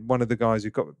again, one of the guys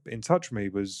who got in touch with me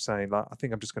was saying, like, I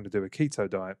think I'm just going to do a keto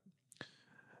diet.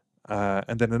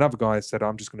 And then another guy said,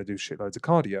 I'm just going to do shitloads of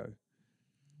cardio.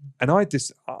 And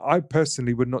I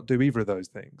personally would not do either of those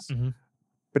things,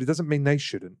 but it doesn't mean they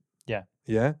shouldn't. Yeah.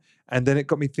 Yeah. And then it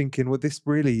got me thinking, well, this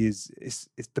really is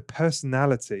the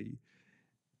personality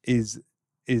is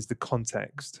the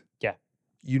context. Yeah.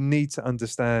 You need to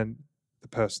understand the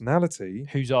personality.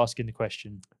 Who's asking the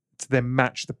question? To then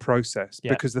match the process,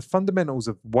 because the fundamentals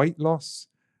of weight loss,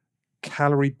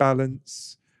 calorie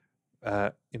balance,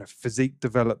 physique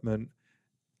development,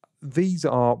 these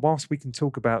are, whilst we can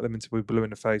talk about them until we're blue in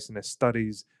the face, and there's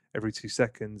studies every 2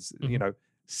 seconds,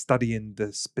 studying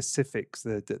the specifics,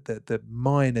 the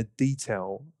minor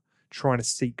detail, trying to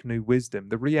seek new wisdom.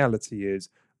 The reality is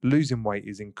losing weight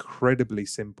is incredibly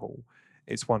simple.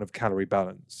 It's one of calorie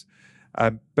balance.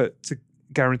 But to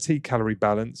guarantee calorie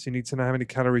balance, you need to know how many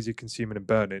calories you're consuming and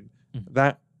burning.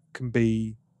 That can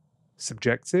be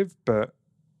subjective, but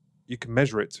you can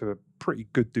measure it to a pretty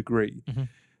good degree.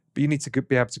 But you need to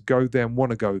be able to go there and want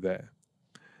to go there.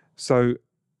 So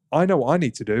I know what I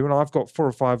need to do, and I've got 4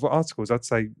 or 5 articles. I'd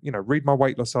say, read my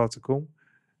weight loss article,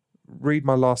 read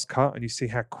my last cut and you see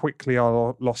how quickly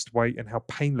I lost weight and how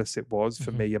painless it was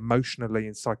for me emotionally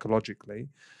and psychologically.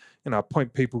 You know, I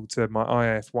point people to my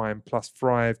IFYM Plus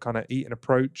Thrive kind of eating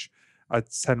approach. I'd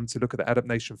tell them to look at the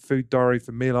Adaptation Food Diary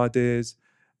for meal ideas.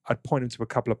 I'd point them to a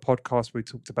couple of podcasts where we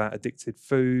talked about addicted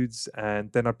foods,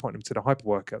 and then I'd point them to the hyper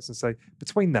workouts and say,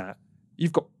 between that,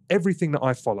 you've got everything that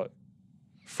I follow,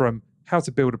 from how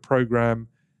to build a program,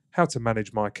 how to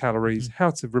manage my calories,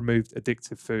 how to remove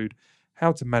addictive food,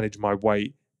 how to manage my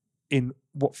weight in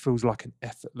what feels like an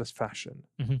effortless fashion.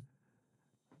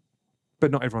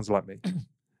 But not everyone's like me.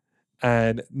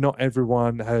 And not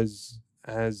everyone has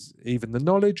even the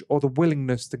knowledge or the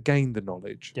willingness to gain the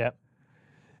knowledge. Yeah.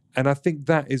 And I think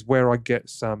that is where I get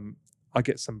some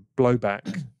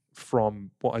blowback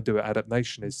from what I do at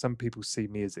Adaptation. Is some people see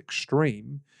me as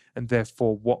extreme, and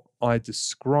therefore what I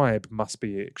describe must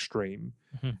be extreme,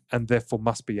 and therefore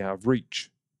must be out of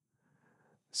reach.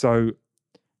 So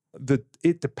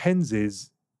it depends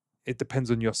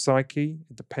on your psyche,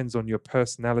 it depends on your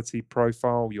personality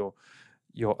profile,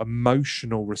 your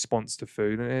emotional response to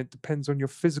food, and it depends on your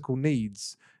physical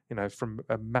needs, you know, from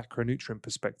a macronutrient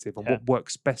perspective, and what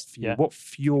works best for you, what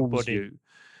fuels you.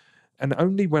 And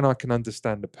only when I can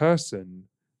understand the person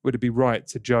would it be right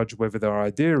to judge whether their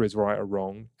idea is right or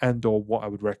wrong, and or what I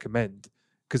would recommend.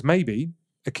 Because maybe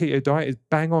a keto diet is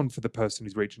bang on for the person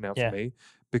who's reaching out for me,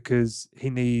 because he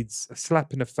needs a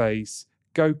slap in the face,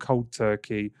 go cold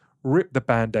turkey, rip the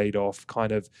Band-Aid off,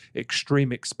 kind of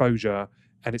extreme exposure.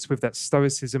 And it's with that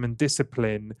stoicism and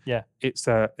discipline. Yeah, it's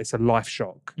a life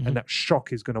shock, and that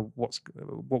shock is what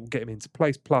will get him into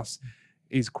place. Plus,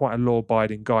 he's quite a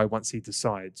law-abiding guy once he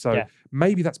decides. So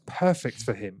maybe that's perfect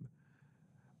for him.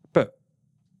 But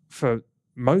for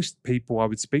most people I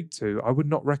would speak to, I would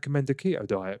not recommend a keto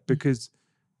diet, because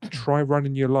try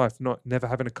running your life never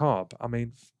having a carb. I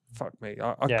mean, fuck me,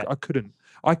 I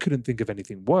couldn't think of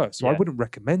anything worse. So I wouldn't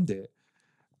recommend it.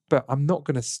 But I'm not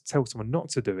going to tell someone not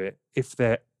to do it if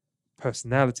their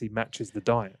personality matches the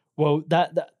diet. Well,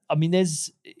 I mean, there's,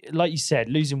 like you said,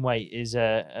 losing weight is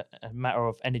a matter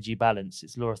of energy balance.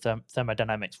 It's law of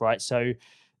thermodynamics, right? So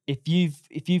if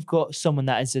you've got someone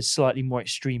that is a slightly more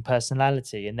extreme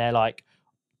personality, and they're like,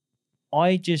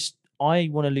 I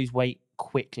want to lose weight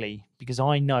quickly, because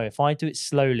I know if I do it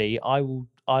slowly, I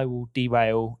will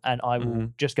derail and I will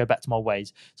just go back to my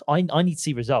ways. So I need to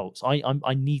see results.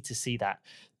 I need to see that.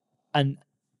 And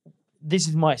this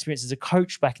is my experience as a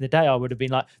coach back in the day. I would have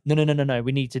been like, no.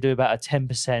 We need to do about a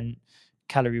 10%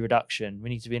 calorie reduction. We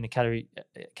need to be in a calorie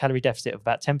deficit of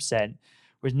about 10%.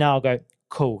 Whereas now I'll go,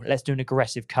 cool, let's do an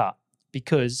aggressive cut,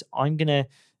 because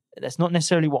that's not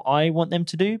necessarily what I want them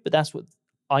to do, but that's what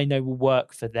I know will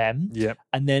work for them. Yeah.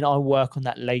 And then I'll work on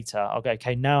that later. I'll go,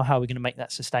 okay, now how are we going to make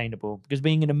that sustainable? Because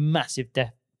being in a massive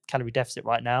calorie deficit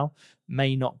right now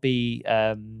may not be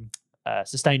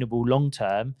sustainable long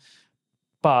term,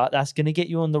 but that's going to get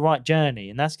you on the right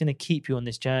journey, and that's going to keep you on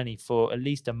this journey for at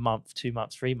least a month, 2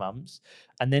 months, 3 months,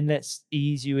 and then let's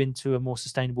ease you into a more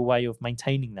sustainable way of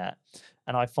maintaining that.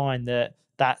 And I find that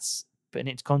that's putting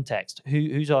it into context.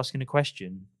 Who's asking a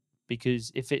question?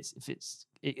 Because if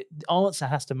the answer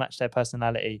has to match their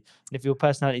personality, and if your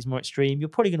personality is more extreme, you're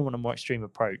probably going to want a more extreme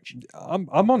approach.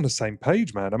 I'm on the same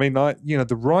page, man. I mean,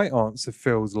 the right answer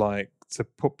feels like to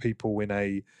put people in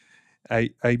a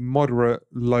moderate,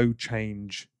 low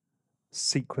change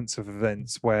sequence of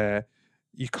events where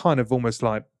you kind of almost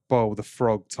like boil the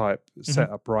frog type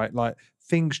setup, right? Like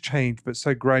things change, but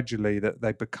so gradually that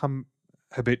they become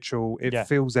habitual. It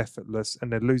feels effortless,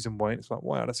 and they're losing weight. It's like,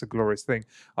 wow, that's a glorious thing.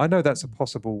 I know that's a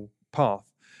possible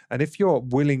path. And if you're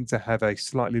willing to have a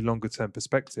slightly longer term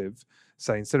perspective,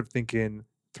 say instead of thinking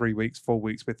 3 weeks, 4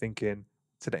 weeks, we're thinking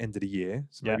to the end of the year.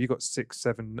 So maybe you've got 6,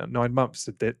 7, 9 months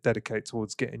to dedicate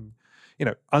towards getting,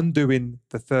 undoing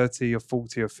the 30 or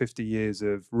 40 or 50 years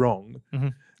of wrong.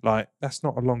 Like, that's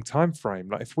not a long time frame.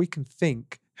 Like, if we can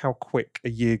think how quick a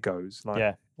year goes,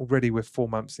 like already we're 4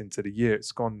 months into the year,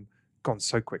 it's gone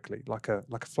so quickly, like a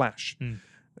flash.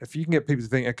 If you can get people to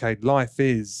think, okay, life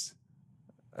is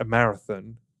a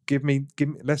marathon, give me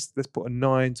let's put a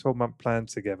 9-12 month plan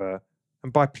together.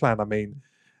 And by plan, I mean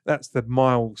that's the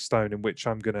milestone in which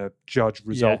I'm going to judge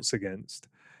results against.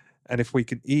 And if we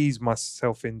can ease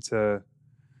myself into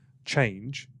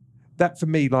change, that for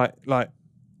me, like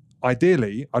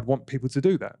ideally, I'd want people to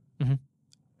do that,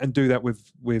 and do that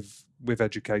with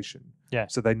education,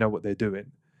 so they know what they're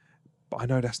doing. But I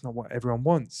know that's not what everyone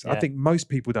wants. I think most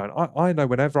people don't. I know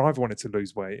whenever I've wanted to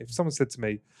lose weight, if someone said to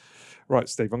me, right,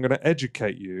 Steve, I'm going to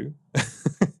educate you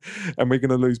and we're going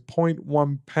to lose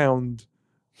 0.1 pound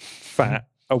fat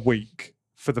a week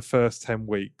for the first 10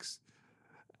 weeks.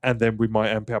 and then we might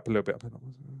amp it up a little bit.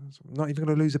 I'm not even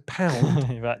going to lose a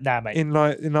pound Right, nah, mate. in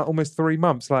like almost 3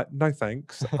 months. Like, no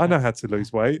thanks. I know how to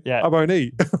lose weight. Yeah. I won't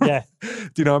eat. Yeah.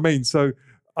 Do you know what I mean? So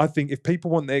I think if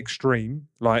people want the extreme,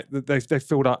 like they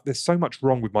feel like there's so much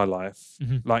wrong with my life,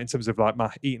 Mhm. like in terms of like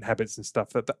my eating habits and stuff,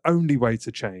 that the only way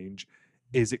to change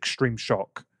is extreme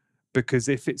shock. Because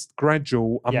if it's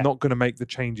gradual, I'm Yeah. not going to make the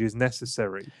changes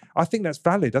necessary. I think that's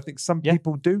valid. I think some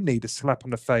people do need a slap on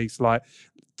the face, like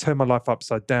turn my life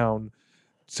upside down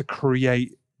to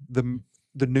create the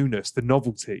newness, the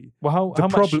novelty. Well,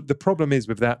 The problem is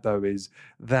with that though is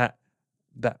that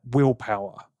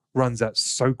willpower runs out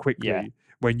so quickly Yeah.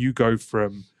 when you go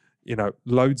from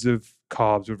loads of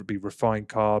carbs, whether it be refined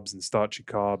carbs and starchy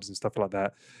carbs and stuff like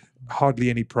that, hardly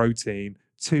any protein,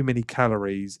 too many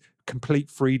calories, complete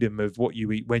freedom of what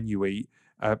you eat when you eat,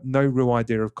 no real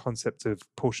idea of concept of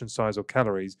portion size or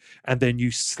calories, and then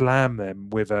you slam them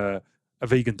with a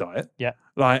vegan diet. Yeah.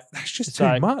 Like that's just It's too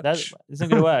like, much. It's not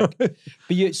going to work. But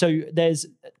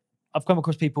I've come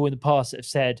across people in the past that have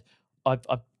said, I'm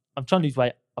trying to lose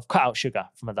weight. I've cut out sugar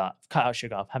from my diet. I've cut out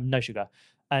sugar. I've had no sugar.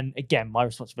 And again, my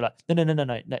response would be like,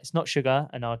 no, it's not sugar.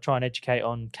 And I'll try and educate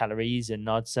on calories. And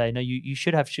I'd say, no, you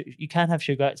should have, you can have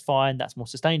sugar. It's fine. That's more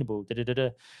sustainable.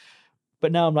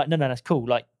 But now I'm like, no, that's cool.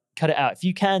 Like, cut it out. If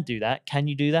you can do that, can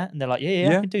you do that? And they're like, yeah,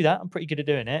 I can do that. I'm pretty good at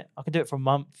doing it. I can do it for a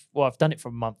month. Well, I've done it for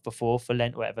a month before for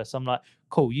Lent, whatever. So I'm like,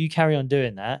 cool, you carry on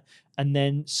doing that. And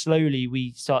then slowly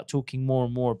we start talking more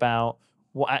and more about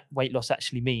what weight loss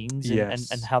actually means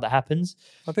and how that happens.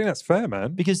 I think that's fair,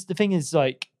 man. Because the thing is,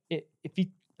 like,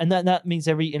 that means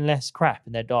they're eating less crap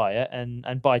in their diet,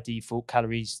 and by default,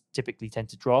 calories typically tend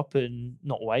to drop, and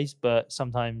not always, but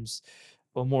sometimes,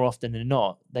 or more often than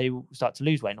not, they will start to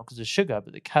lose weight, not because of sugar,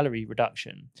 but the calorie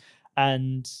reduction.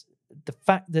 And the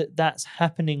fact that that's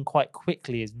happening quite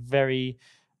quickly is very,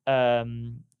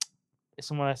 it's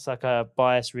almost like a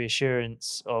bias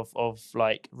reassurance of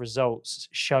like results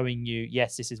showing you,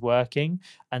 yes, this is working,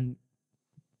 and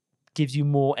gives you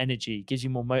more energy, gives you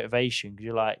more motivation, because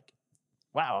you're like,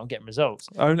 wow, I'm getting results.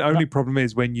 Only problem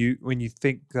is when you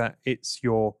think that it's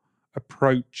your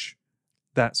approach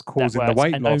that's causing the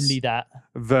weight and loss, only that,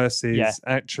 versus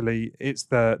actually it's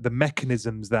the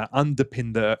mechanisms that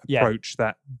underpin the approach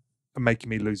that are making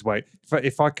me lose weight.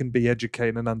 If I can be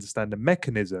educated and understand the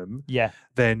mechanism,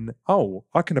 then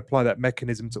I can apply that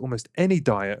mechanism to almost any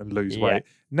diet and lose weight.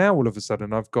 Now all of a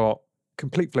sudden I've got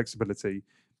complete flexibility.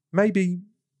 Maybe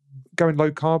going low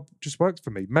carb just works for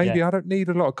me. Maybe I don't need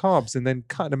a lot of carbs, and then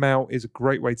cutting them out is a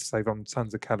great way to save on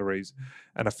tons of calories.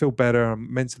 And I feel better.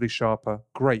 I'm mentally sharper.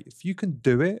 Great. If you can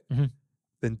do it,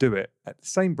 then do it. At the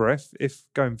same breath, if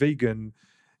going vegan,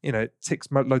 it ticks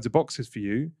loads of boxes for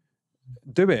you,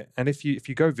 do it. And if you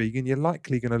go vegan, you're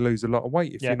likely going to lose a lot of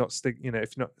weight if you're not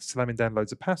if you're not slamming down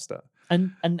loads of pasta.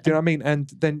 And do you know what I mean? And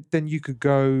then you could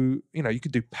go, you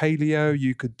could do paleo,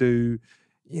 you could do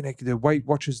you could do a Weight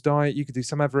Watchers diet, you could do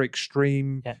some other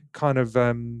extreme kind of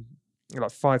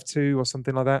like 5-2 or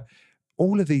something like that.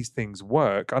 All of these things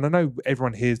work. And I know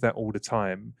everyone hears that all the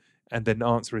time, and then the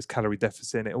answer is calorie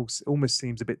deficit, and it almost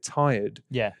seems a bit tired.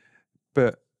 Yeah.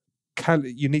 But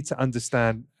you need to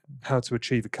understand how to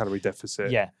achieve a calorie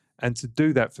deficit. Yeah. And to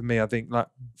do that, for me, I think like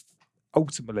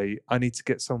ultimately I need to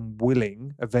get someone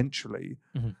willing eventually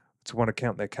to want to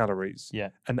count their calories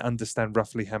and understand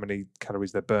roughly how many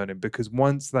calories they're burning. Because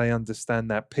once they understand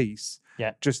that piece,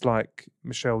 just like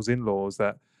Michelle's in-laws,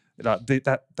 that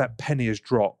that penny has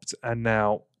dropped, and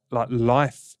now like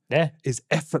life is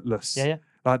effortless.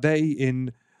 Like they're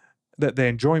eating, that they're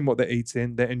enjoying what they're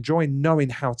eating, they're enjoying knowing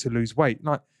how to lose weight.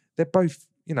 Like they're both,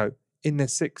 in their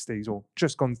 60s or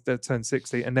just turned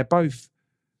 60, and they're both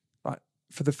like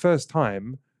for the first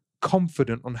time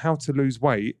confident on how to lose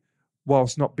weight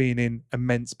whilst not being in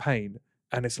immense pain.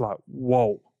 And it's like,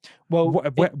 whoa. Well,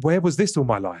 where was this all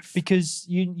my life? Because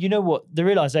you know what the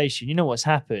realization, what's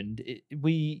happened.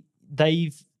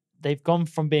 They've gone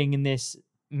from being in this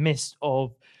mist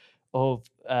of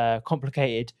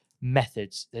complicated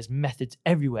methods. There's methods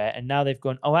everywhere, and now they've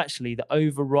gone, actually the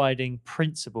overriding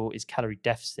principle is calorie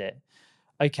deficit.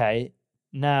 Okay,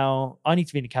 now I need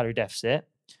to be in a calorie deficit.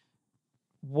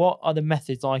 What are the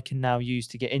methods I can now use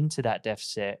to get into that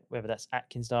deficit, whether that's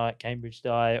Atkins diet, Cambridge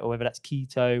diet, or whether that's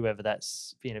keto, whether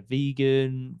that's being a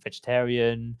vegan,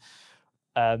 vegetarian.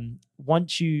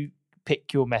 Once you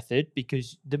pick your method,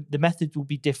 because the method will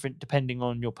be different depending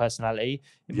on your personality.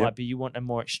 It might be you want a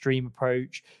more extreme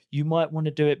approach. You might want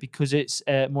to do it because it's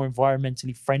more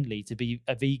environmentally friendly to be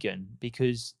a vegan,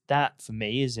 because that for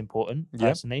me is important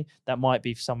personally. That might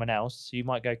be for someone else. So you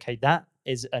might go, okay, that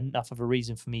is enough of a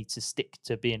reason for me to stick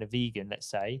to being a vegan. Let's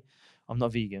say I'm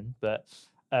not vegan, but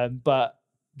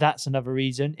that's another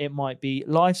reason. It might be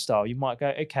lifestyle. You might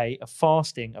go, okay, a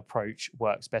fasting approach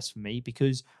works best for me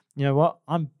because you know what?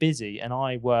 I'm busy and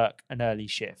I work an early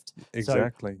shift.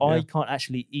 Exactly. So yeah. I can't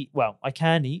actually eat. Well, I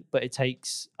can eat, but it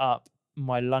takes up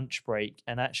my lunch break.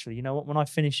 And actually, you know what? When I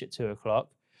finish at 2:00,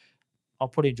 I'll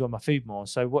probably enjoy my food more.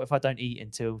 So what if I don't eat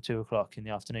until 2:00 in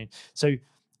the afternoon? So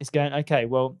it's going, okay,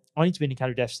 well, I need to be in a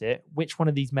calorie deficit. Which one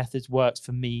of these methods works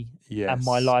for me and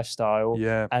my Yes. lifestyle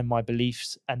Yeah. and my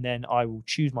beliefs? And then I will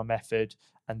choose my method,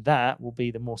 and that will be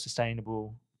the more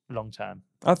sustainable long term.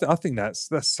 I think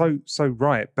that's so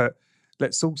right. But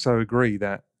let's also agree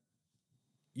that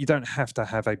you don't have to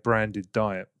have a branded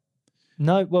diet.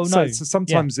 No, well, So, no. so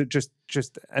sometimes it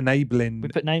just enabling, We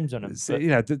put names on them. you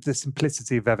know, the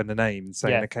simplicity of having a name and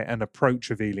saying, Yeah. okay, an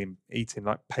approach of eating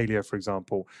like paleo, for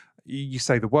example. You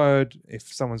say the word,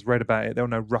 if someone's read about it, they'll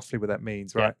know roughly what that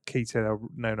means, right? Keto,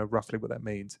 they'll know roughly what that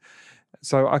means.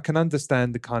 So I can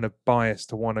understand the kind of bias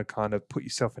to want to kind of put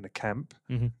yourself in a camp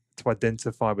to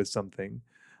identify with something.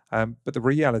 But the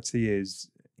reality is,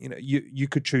 you know, you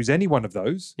could choose any one of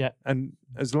those. Yeah. And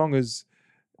as long as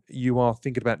you are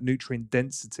thinking about nutrient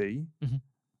density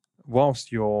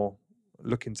whilst you're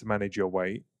looking to manage your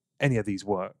weight, any of these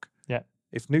work. Yeah.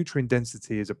 If nutrient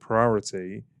density is a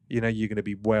priority, you know you're going to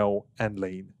be well and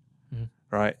lean,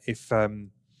 right? If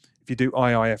you do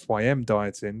IIFYM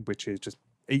dieting, which is just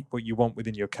eat what you want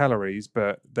within your calories,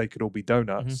 but they could all be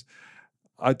donuts,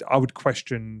 I would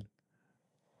question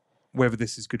whether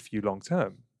this is good for you long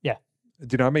term. Yeah.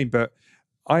 Do you know what I mean? But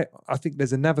I think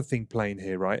there's another thing playing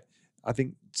here, right? I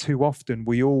think too often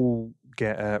we all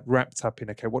get wrapped up in,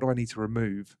 okay, what do I need to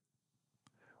remove?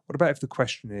 What about if the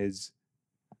question is,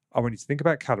 I want you to think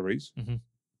about calories,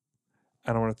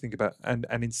 and I want to think about, and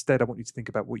instead I want you to think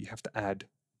about what you have to add.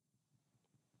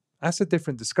 That's a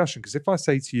different discussion, because if I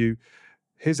say to you,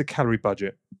 here's a calorie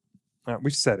budget,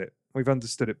 we've said it, we've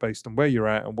understood it based on where you're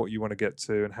at and what you want to get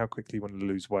to and how quickly you want to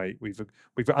lose weight. We've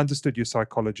understood your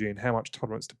psychology and how much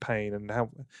tolerance to pain and how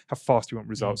fast you want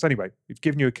results. Anyway, we've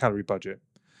given you a calorie budget.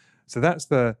 So that's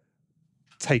the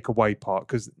takeaway part,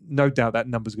 because no doubt that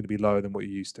number is going to be lower than what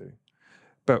you're used to.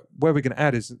 But where we're going to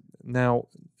add is, now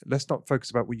let's not focus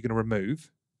about what you're going to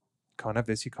remove. You can't have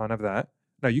this, you can't have that.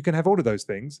 No, you can have all of those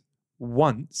things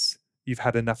once you've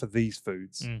had enough of these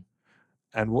foods.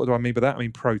 And what do I mean by that? I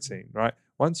mean protein, right?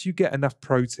 Once you get enough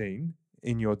protein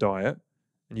in your diet,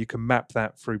 and you can map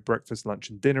that through breakfast,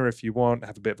 lunch, and dinner if you want,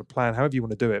 have a bit of a plan, however you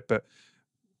want to do it, but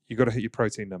you've got to hit your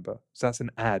protein number. So that's an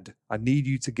add. I need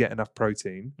you to get enough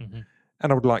protein,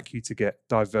 and I would like you to get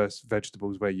diverse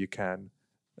vegetables where you can.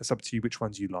 It's up to you which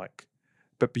ones you like.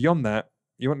 But beyond that,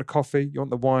 you want the coffee, you want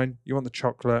the wine, you want the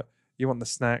chocolate, you want the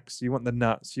snacks, you want the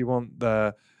nuts, you want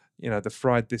the, you know, the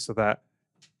fried this or that.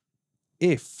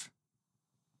 If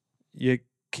you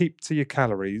keep to your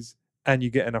calories and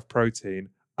you get enough protein,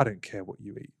 I don't care what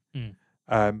you eat.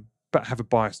 But have a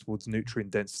bias towards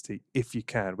nutrient density if you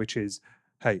can, which is,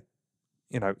 hey,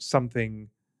 you know, something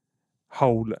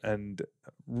whole and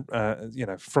you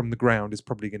know, from the ground is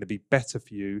probably going to be better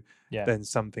for you than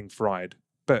something fried.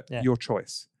 But your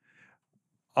choice.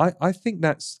 I think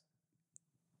that's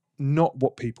not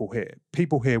what people hear.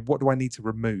 People hear, what do I need to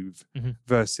remove,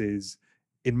 versus,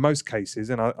 in most cases,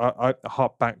 and I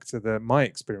harp back to my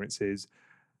experiences,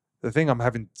 the thing I'm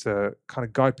having to kind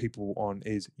of guide people on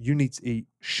is, you need to eat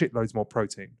shitloads more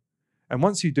protein. And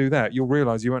once you do that, you'll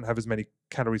realize you won't have as many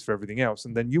calories for everything else,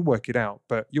 and then you work it out.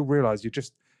 But you'll realize you're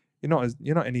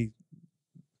not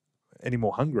any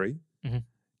more hungry.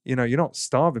 You know, you're not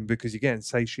starving because you're getting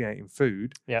satiating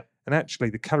food. And actually,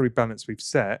 the calorie balance we've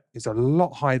set is a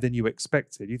lot higher than you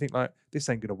expected. You think, like, this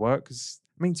ain't going to work because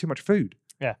I'm eating too much food.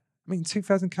 I mean,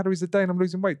 2,000 calories a day and I'm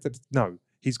losing weight. No,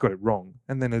 he's got it wrong.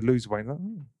 And then I lose weight. Like,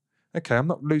 okay, I'm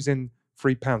not losing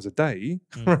 3 pounds a day,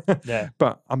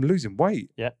 but I'm losing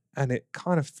weight. And it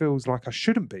kind of feels like I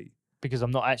shouldn't be. Because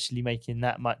I'm not actually making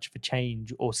that much of a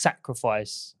change or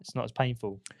sacrifice. It's not as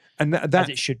painful and as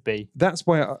it should be. That's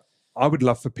where I would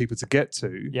love for people to get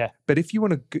to. But if you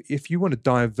want to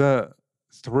divert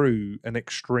through an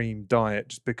extreme diet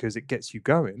just because it gets you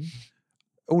going,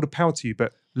 all the power to you.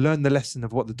 But learn the lesson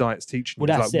of what the diet's teaching you.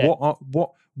 That's like, it.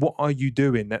 what are you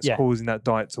doing that's causing that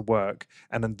diet to work,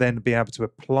 and then be able to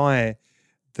apply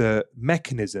the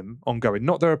mechanism ongoing,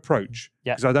 not their approach.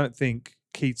 Because I don't think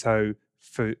keto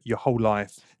for your whole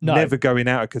life, never going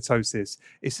out of ketosis,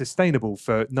 is sustainable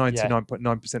for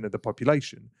 99.9% of the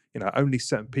population. You know, only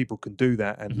certain people can do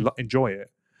that and enjoy it.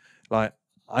 Like,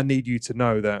 I need you to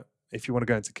know that if you want to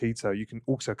go into keto, you can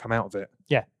also come out of it.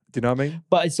 Do you know what I mean?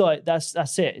 But it's like that's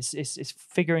it. It's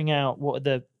figuring out what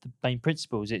are the main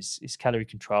principles. It's calorie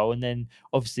control, and then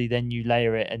obviously then you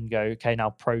layer it and go, okay,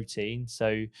 now protein.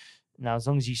 So now as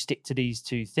long as you stick to these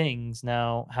two things,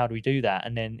 now how do we do that?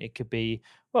 And then it could be,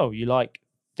 well, you like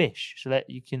fish, so that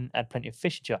you can add plenty of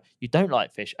fish to it. You don't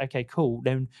like fish, okay, cool.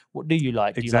 Then what do you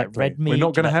like? Do you like red meat? We're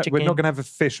not Do you going like to have a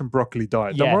fish and broccoli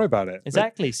diet. Yeah. Don't worry about it.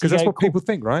 Exactly. Because So that's you go, what people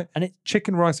think, right? And it,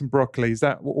 Chicken, rice, and broccoli, is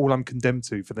that all I'm condemned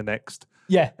to for the next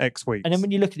yeah. X weeks? And then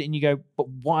when you look at it and you go, but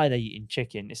why are they eating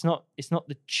chicken? It's not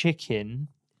the chicken.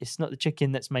 It's not the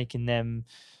chicken that's making them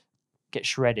get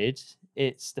shredded.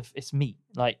 It's meat.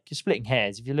 Like, you're splitting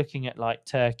hairs. If you're looking at like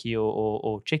turkey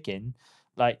or chicken,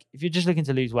 like if you're just looking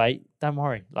to lose weight, don't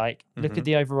worry. Like, look at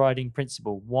the overriding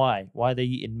principle. Why are they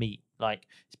eating meat? Like,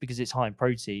 it's because it's high in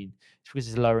protein. It's because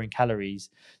it's lower in calories.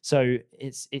 So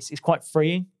it's quite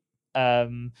freeing.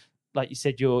 Like you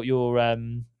said, your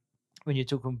when you're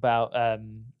talking about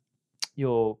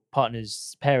your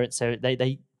partner's parents, so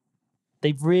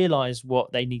they've realised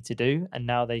what they need to do, and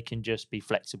now they can just be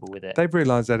flexible with it. They've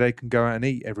realised that they can go out and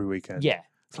eat every weekend. Yeah.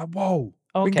 It's like, whoa.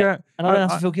 Okay. And I don't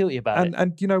have to feel guilty about it.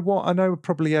 And you know what? I know I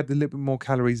probably had a little bit more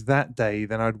calories that day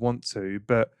than I'd want to,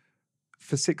 but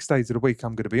for 6 days of the week,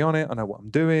 I'm going to be on it. I know what I'm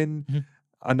doing. Mm-hmm.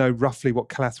 I know roughly what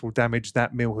collateral damage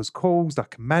that meal has caused. I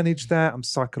can manage that. I'm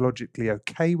psychologically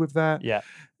okay with that. Yeah.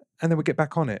 And then we get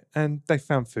back on it. And they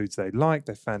found foods they like.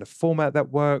 They found a format that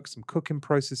works, some cooking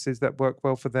processes that work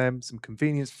well for them, some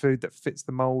convenience food that fits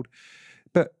the mold.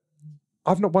 But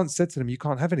I've not once said to them, you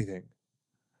can't have anything.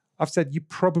 I've said, you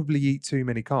probably eat too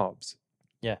many carbs.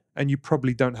 Yeah. And you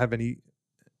probably don't have any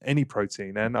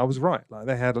protein. And I was right. Like,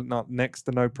 they had next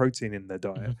to no protein in their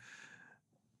diet.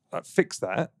 Fix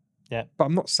that. Yeah. But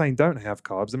I'm not saying don't have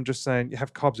carbs. I'm just saying you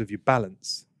have carbs of your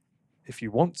balance if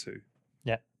you want to.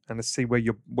 Yeah. And to see where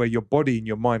your body and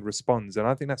your mind responds. And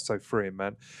I think that's so freeing,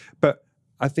 man. But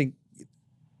I think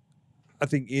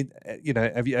as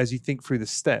you think through the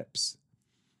steps,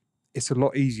 it's a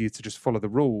lot easier to just follow the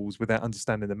rules without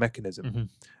understanding the mechanism.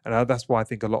 And that's why I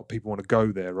think a lot of people want to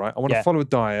go there, right? I want to follow a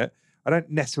diet. I don't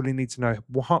necessarily need to know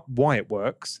why it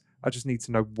works. I just need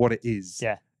to know what it is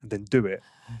and then do it.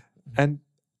 And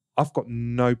I've got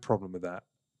no problem with that.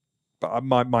 But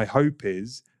my hope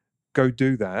is go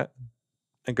do that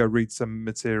and go read some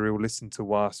material, listen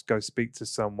to us, go speak to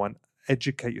someone,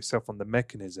 educate yourself on the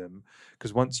mechanism.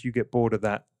 Because once you get bored of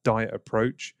that diet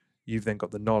approach, you've then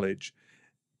got the knowledge.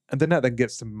 And then that then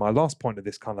gets to my last point of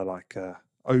this kind of like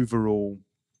overall,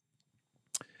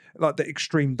 like the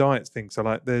extreme diets thing. So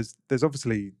like there's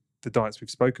obviously the diets we've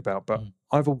spoke about, but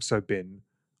I've also been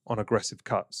on aggressive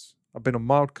cuts. I've been on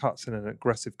mild cuts and then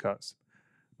aggressive cuts.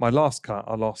 My last cut,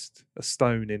 I lost 1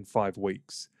 stone in 5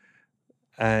 weeks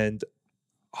and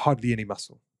hardly any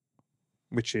muscle,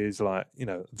 which is like,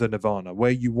 the nirvana,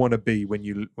 where you want to be when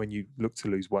you look to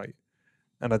lose weight.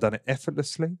 And I've done it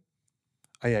effortlessly.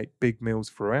 I ate big meals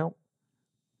throughout.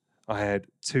 I had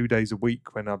 2 days a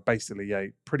week when I basically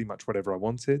ate pretty much whatever I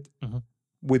wanted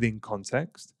within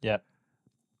context. Yeah.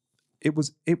 It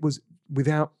was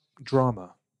without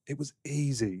drama. It was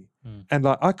easy. And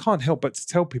like, I can't help but to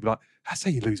tell people, like, that's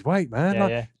how you lose weight,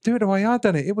 man. Do it the way I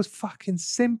done it. It was fucking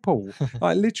simple.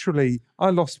 Like, literally, I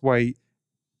lost weight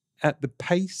at the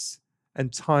pace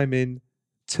and timing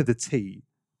to the T.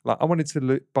 Like, I wanted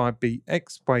to be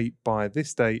X weight by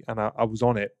this date, and I was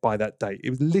on it by that date.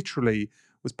 It was literally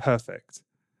was perfect.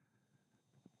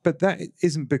 But that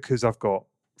isn't because I've got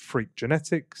freak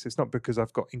genetics. It's not because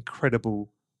I've got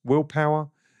incredible willpower.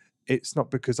 It's not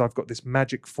because I've got this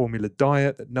magic formula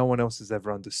diet that no one else has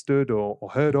ever understood or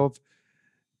heard of.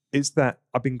 It's that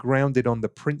I've been grounded on the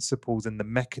principles and the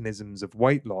mechanisms of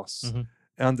weight loss and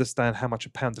understand how much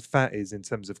a pound of fat is in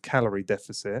terms of calorie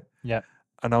deficit. Yeah.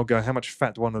 And I'll go, how much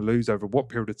fat do I want to lose over what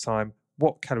period of time?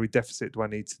 What calorie deficit do I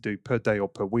need to do per day or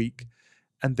per week?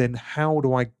 And then how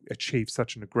do I achieve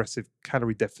such an aggressive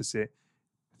calorie deficit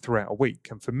throughout a week?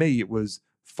 And for me, it was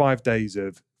 5 days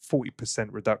of 40%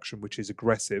 reduction, which is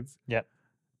aggressive. Yeah.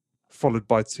 Followed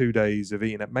by 2 days of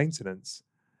eating at maintenance.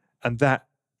 And that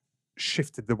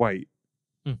shifted the weight.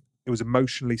 It was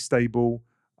emotionally stable.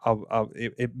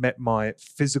 It met my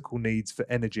physical needs for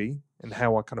energy and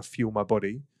how I kind of fuel my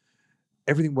body.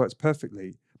 Everything works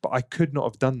perfectly, but I could not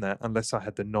have done that unless I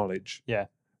had the knowledge. Yeah.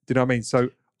 Do you know what I mean? So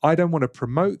I don't want to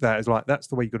promote that as like, that's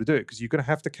the way you got to do it, because you're going to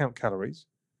have to count calories.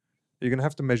 You're going to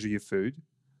have to measure your food.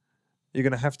 You're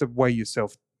going to have to weigh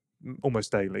yourself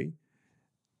almost daily.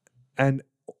 And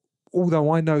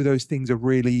although I know those things are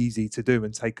really easy to do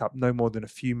and take up no more than a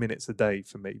few minutes a day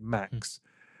for me, max,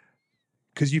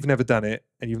 because you've never done it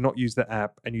and you've not used the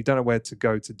app and you don't know where to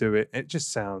go to do it, it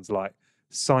just sounds like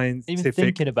scientific, Even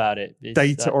thinking about it,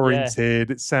 data yeah.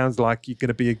 oriented. It sounds like you're going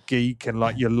to be a geek and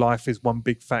like your life is one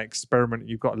big fat experiment.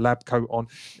 You've got a lab coat on.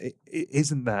 It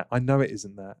isn't that. I know it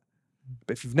isn't that.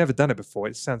 But if you've never done it before,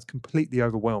 it sounds completely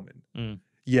overwhelming.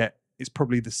 Yet it's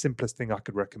probably the simplest thing I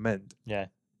could recommend. Yeah.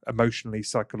 Emotionally,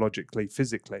 psychologically,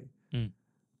 physically.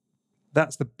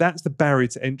 That's the barrier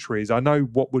to entry. Is I know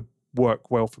what would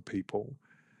work well for people,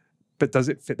 but does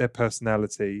it fit their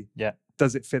personality? Yeah.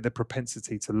 Does it fit their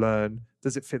propensity to learn?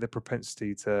 Does it fit their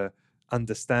propensity to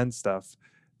understand stuff?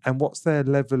 And what's their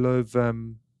level of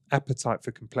appetite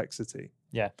for complexity?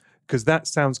 Yeah. Because that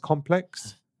sounds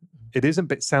complex. It isn't,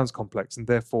 but it sounds complex. And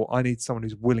therefore, I need someone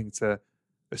who's willing to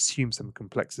assume some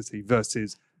complexity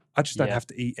versus I just don't have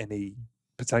to eat any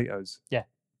potatoes. Yeah.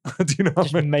 Do you know what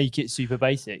Just I mean? make it super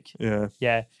basic. Yeah.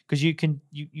 Yeah. Because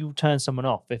you'll turn someone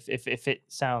off if it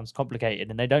sounds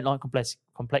complicated and they don't like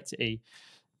complexity,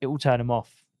 it will turn them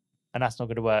off. And that's not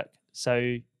going to work.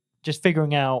 So just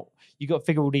figuring out, you got to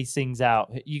figure all these things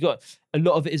out. A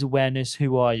lot of it is awareness.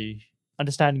 Who are you?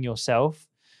 Understanding yourself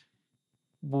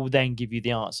will then give you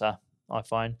the answer, I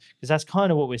find. Because that's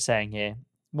kind of what we're saying here.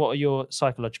 What are your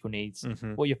psychological needs?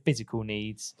 What are your physical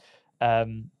needs? Look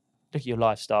at your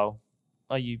lifestyle.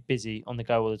 Are you busy on the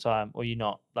go all the time, or you're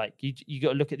not? Like you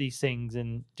got to look at these things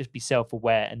and just be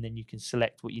self-aware, and then you can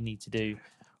select what you need to do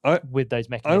with those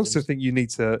mechanisms. I also think you need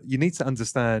to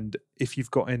understand if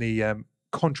you've got any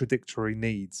contradictory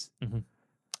needs.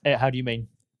 How do you mean?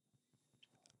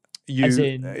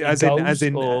 As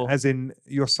Goals, in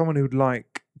you're someone who'd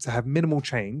like to have minimal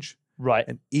change, right,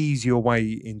 and ease your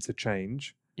way into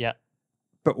change. Yeah.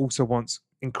 But also wants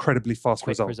incredibly fast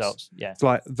quick results. Yeah. It's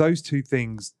like those two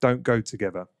things don't go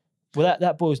together. Well,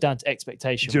 that boils down to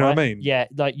expectation. Do you know right? what I mean? Yeah,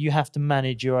 like you have to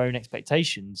manage your own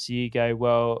expectations. So you go,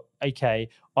 well, okay,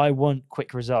 I want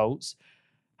quick results.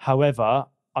 However,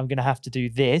 I'm going to have to do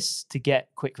this to get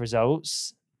quick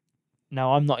results.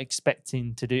 Now, I'm not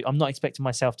expecting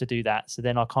myself to do that. So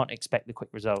then I can't expect the quick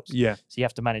results. Yeah. So you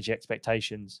have to manage your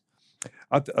expectations.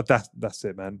 That's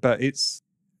it, man. But it's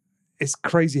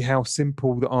crazy how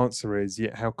simple the answer is,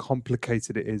 yet how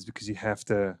complicated it is, because you have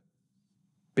to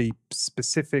be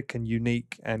specific and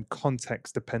unique and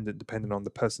context dependent, depending on the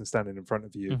person standing in front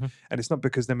of you. And it's not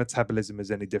because their metabolism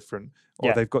is any different,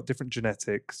 or they've got different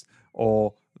genetics,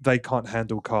 or they can't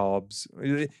handle carbs.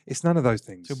 It's none of those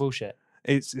things. It's bullshit.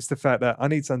 It's the fact that I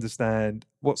need to understand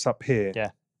what's up here.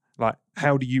 Yeah. Like,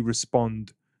 how do you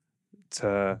respond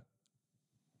to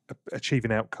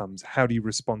achieving outcomes? How do you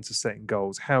respond to setting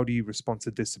goals? How do you respond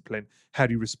to discipline? How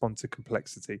do you respond to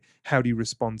complexity? How do you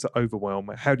respond to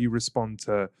overwhelm? How do you respond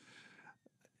to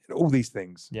all these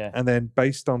things? Yeah. And then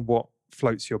based on what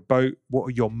floats your boat, what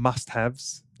are your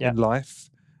must-haves in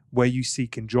life, where you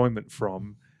seek enjoyment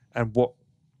from, and what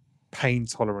pain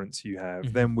tolerance you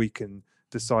have, then we can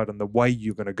decide on the way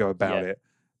you're going to go about it.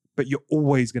 But you're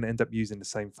always going to end up using the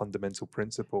same fundamental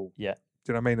principle. Yeah.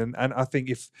 Do you know what I mean? And I think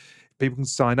if people can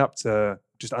sign up to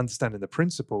just understanding the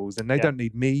principles, then they don't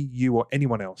need me, you, or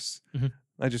anyone else.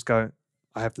 They just go,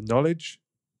 I have the knowledge,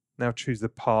 now choose the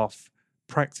path,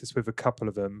 practice with a couple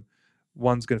of them.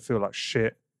 One's going to feel like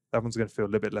shit, that one's going to feel a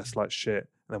little bit less like shit,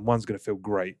 and then one's going to feel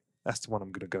great. That's the one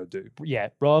I'm going to go do. Yeah,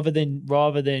 rather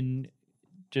than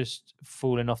just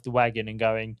falling off the wagon and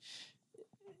going,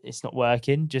 it's not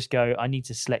working, just go, I need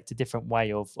to select a different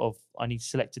way I need to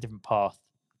select a different path.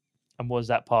 And what does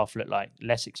that path look like?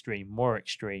 Less extreme, more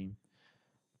extreme?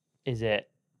 Is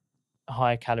it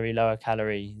higher calorie, lower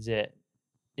calorie? Is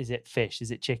it fish?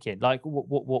 Is it chicken? Like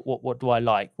what do I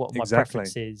like? What are my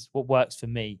preferences? What works for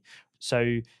me?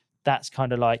 So that's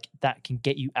kind of like, that can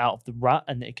get you out of the rut,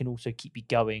 and it can also keep you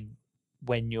going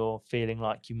when you're feeling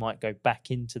like you might go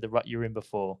back into the rut you're in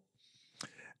before.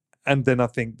 And then I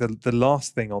think the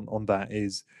last thing on that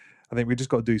is, I think we just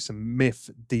got to do some myth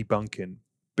debunking.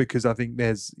 Because I think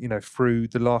there's, through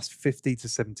the last 50 to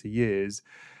 70 years,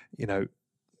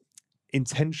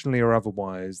 intentionally or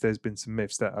otherwise, there's been some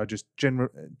myths that are just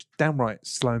downright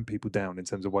slowing people down in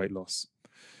terms of weight loss.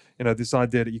 This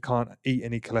idea that you can't eat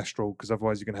any cholesterol because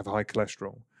otherwise you're going to have high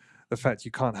cholesterol. The fact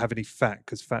you can't have any fat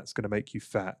because fat's going to make you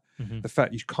fat. The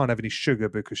fact you can't have any sugar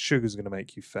because sugar's going to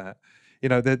make you fat.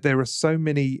 There are so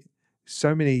many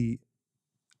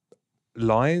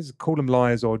lies, call them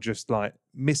lies, or just like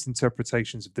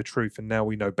misinterpretations of the truth, and now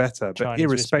we know better. But Chinese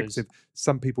irrespective, whispers.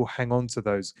 Some people hang on to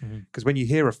those because when you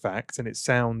hear a fact and it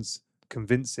sounds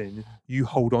convincing, you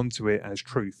hold on to it as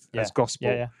truth, as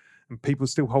gospel. And people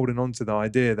still holding on to the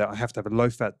idea that I have to have a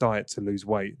low-fat diet to lose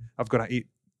weight. I've got to eat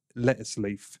lettuce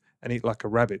leaf and eat like a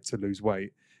rabbit to lose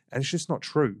weight. And it's just not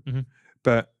true.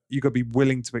 But you got to be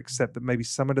willing to accept that maybe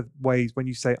some of the ways when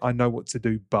you say, I know what to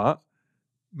do, but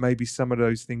maybe some of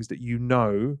those things that you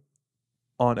know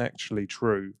aren't actually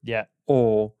true, Yeah.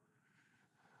 or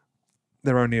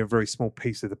they're only a very small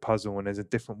piece of the puzzle and there's a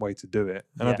different way to do it.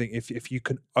 And I Yeah. think if you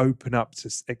can open up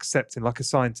to accepting, like a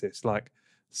scientist, like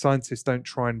scientists don't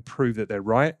try and prove that they're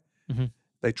right. Mhm.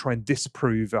 They try and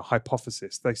disprove a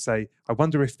hypothesis. They say, I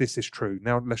wonder if this is true.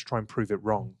 Now let's try and prove it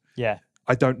wrong. Yeah.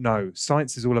 I don't know.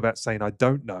 Science is all about saying, I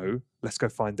don't know. Let's go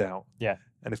find out. Yeah.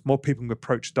 And if more people can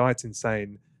approach dieting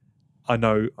saying, I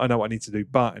know what I need to do,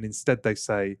 but, and instead they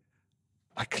say,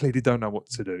 I clearly don't know what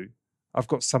to do. I've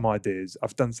got some ideas.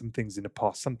 I've done some things in the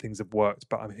past. Some things have worked,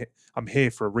 but I'm here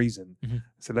for a reason. Mhm.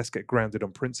 So let's get grounded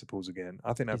on principles again.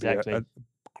 I think that'd Exactly. be a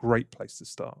great place to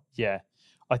start. Yeah.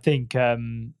 I think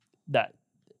that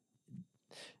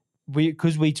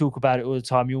because we talk about it all the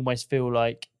time, you almost feel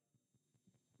like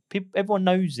everyone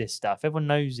knows this stuff. Everyone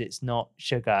knows it's not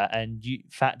sugar, and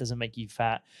fat doesn't make you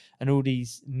fat, and all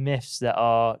these myths that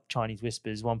are Chinese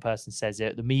whispers. One person says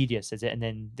it, the media says it, and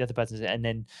then the other person says it, and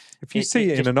then if you see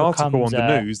it in just an article on becomes,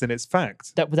 the news, then it's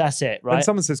fact. That's it, right? When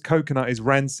someone says coconut is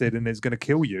rancid and it's going to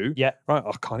kill you, Yeah. right?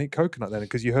 I can't eat coconut then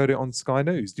because you heard it on Sky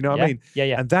News. Do you know what Yeah. I mean? Yeah,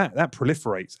 yeah. And that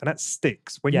proliferates and that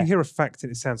sticks. When Yeah. you hear a fact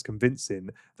and it sounds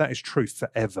convincing, that is truth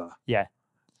forever. Yeah.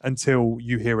 Until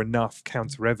you hear enough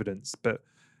counter evidence, but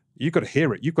you've got to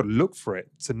hear it. You've got to look for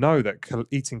it to know that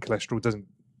eating cholesterol doesn't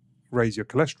raise your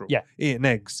cholesterol. Yeah. Eating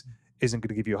eggs isn't going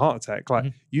to give you a heart attack. Like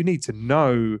Mhm. you need to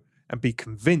know and be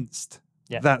convinced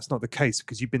Yeah. that's not the case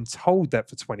because you've been told that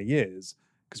for 20 years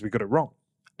because we got it wrong.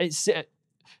 It's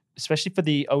especially for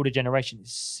the older generation,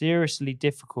 it's seriously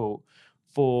difficult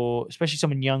for especially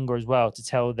someone younger as well to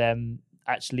tell them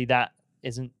actually that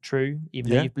isn't true, even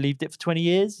though Yeah. you've believed it for 20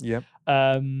 years. Yeah.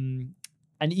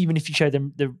 And even if you show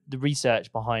them the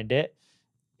research behind it,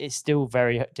 it's still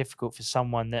very difficult for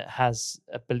someone that has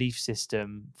a belief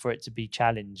system for it to be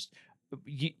challenged.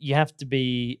 You have to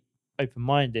be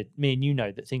open-minded. Me and you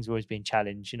know that things are always being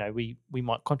challenged. You know, we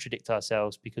might contradict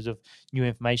ourselves because of new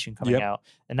information coming Yep. out,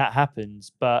 and that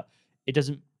happens. But it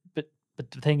doesn't. But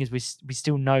the thing is, we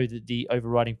still know that the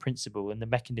overriding principle and the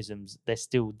mechanisms, they're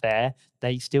still there.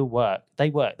 They still work.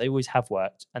 They work. They always have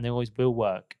worked, and they always will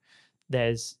work.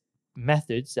 There's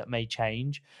methods that may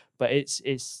change, but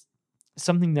it's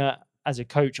something that as a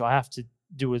coach I have to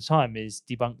do all the time is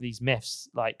debunk these myths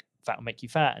like fat will make you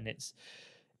fat, and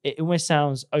it almost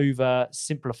sounds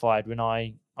oversimplified when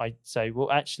I say,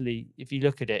 well, actually, if you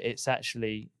look at it, it's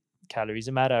actually calories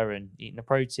that matter and eating the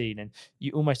protein, and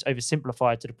you almost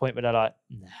oversimplify it to the point where they're like,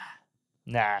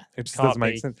 nah, It just can't doesn't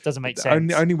make be. sense. Doesn't make The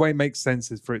sense. only way it makes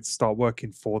sense is for it to start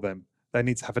working for them. They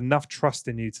need to have enough trust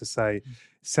in you to say,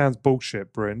 sounds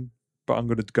bullshit, Bryn, but I'm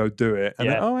going to go do it. And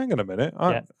then, Yeah. oh, hang on a minute.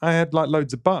 Yeah. I had like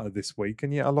loads of butter this week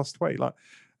and yet I lost weight. Like,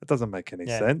 it doesn't make any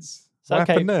Yeah. sense. So, What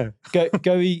okay, happened there?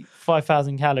 go eat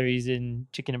 5,000 calories in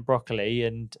chicken and broccoli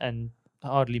and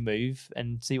hardly move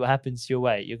and see what happens to your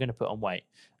weight. You're going to put on weight,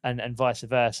 and vice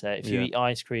versa. If you Yeah. eat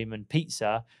ice cream and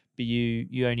pizza, but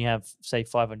you only have say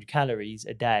 500 calories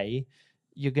a day,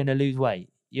 you're going to lose weight.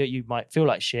 You might feel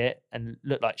like shit and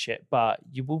look like shit, but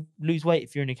you will lose weight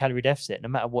if you're in a calorie deficit, no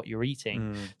matter what you're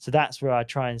eating. So that's where I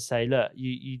try and say, look,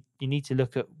 you need to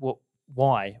look at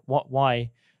why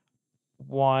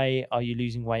are you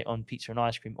losing weight on pizza and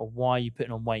ice cream, or why are you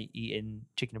putting on weight eating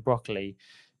chicken and broccoli?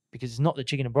 Because it's not the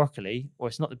chicken and broccoli, or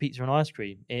it's not the pizza and ice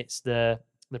cream. It's the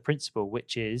principle,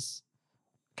 which is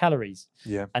calories.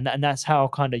 Yeah. And that's how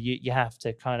kind of you have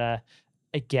to kind of,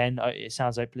 again, it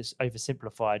sounds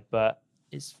oversimplified, but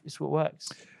it's what works.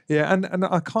 Yeah, and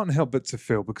I can't help but to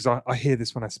feel, because I hear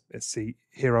this when I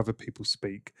hear other people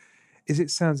speak, is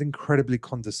it sounds incredibly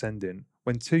condescending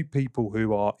when two people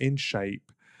who are in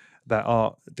shape, that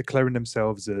are declaring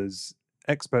themselves as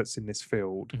experts in this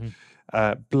field,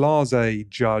 blase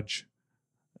judge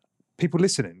people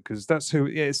listening, because that's who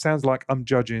it sounds like. I'm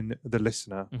judging the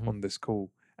listener on this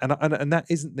call. And that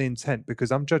isn't the intent,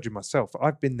 because I'm judging myself.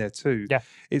 I've been there too. Yeah.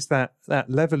 It's that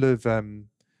level of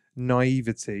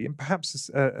naivety and perhaps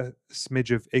a smidge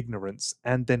of ignorance,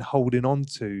 and then holding on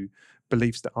to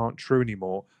beliefs that aren't true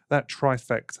anymore. That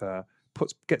trifecta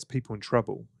gets people in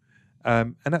trouble.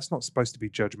 And that's not supposed to be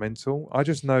judgmental. I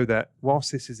just know that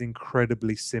whilst this is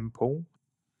incredibly simple,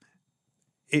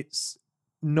 it's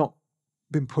not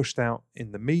been pushed out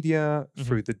in the media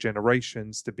through the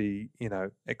generations to be,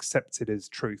 accepted as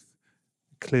truth,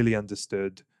 clearly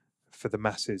understood for the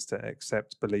masses to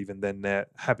accept, believe, and then their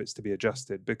habits to be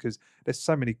adjusted, because there's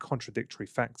so many contradictory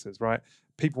factors, right?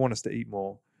 People want us to eat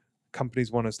more.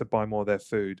 Companies want us to buy more of their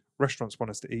food. Restaurants want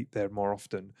us to eat there more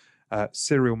often.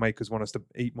 Cereal makers want us to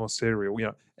eat more cereal.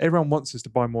 Everyone wants us to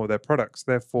buy more of their products.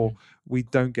 Therefore, we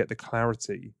don't get the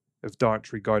clarity of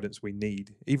dietary guidance we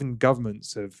need. Even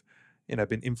governments have,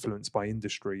 been influenced by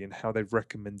industry and how they've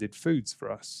recommended foods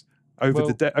for us over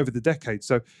the decades.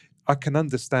 So I can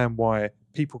understand why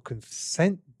people can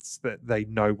sense that they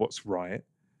know what's right,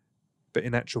 but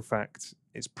in actual fact,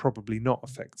 it's probably not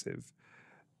effective.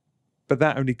 But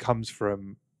that only comes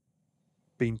from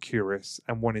being curious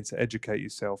and wanting to educate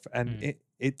yourself. And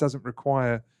it doesn't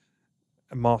require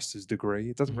a master's degree.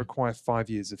 It doesn't require 5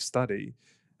 years of study.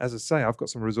 As I say, I've got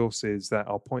some resources that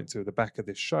I'll point to at the back of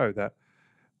this show that,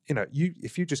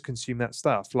 if you just consume that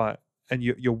stuff, and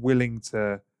you're willing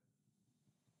to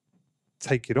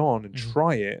take it on and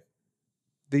try it,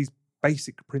 these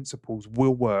basic principles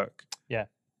will work. Yeah.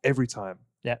 Every time.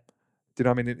 Yeah. Do you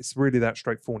know what I mean? It's really that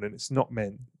straightforward, and it's not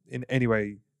meant in any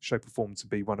way, shape, or form to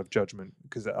be one of judgment,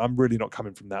 because I'm really not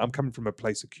coming from that. I'm coming from a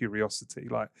place of curiosity.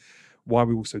 Like, why are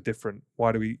we all so different?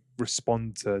 Why do we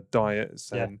respond to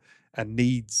diets and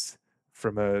needs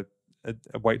from a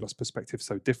weight loss perspective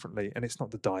so differently? And it's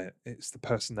not the diet, it's the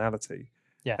personality.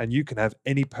 Yeah. And you can have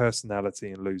any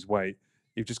personality and lose weight.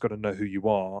 You've just got to know who you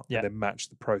are and then match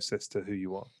the process to who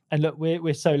you are. And look,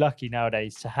 we're so lucky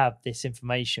nowadays to have this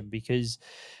information, because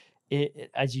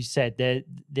as you said,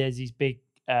 there's these big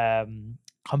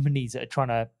companies that are trying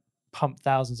to pump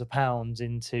thousands of pounds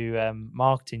into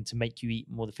marketing to make you eat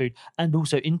more of the food, and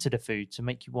also into the food to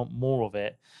make you want more of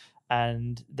it.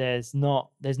 And there's no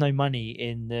money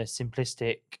in the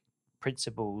simplistic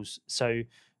principles. So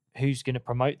who's going to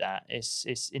promote that?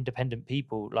 It's independent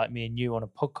people like me and you on a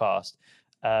podcast.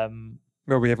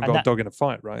 Well, we haven't got a dog in a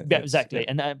fight, right? Yeah, exactly.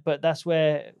 And but that's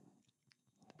where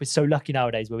we're so lucky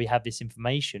nowadays, where we have this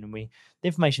information, and the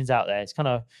information's out there. It's kind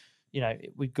of,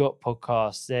 we've got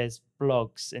podcasts, there's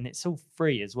blogs, and it's all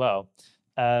free as well.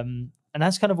 And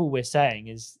that's kind of all we're saying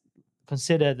is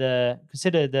consider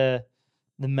the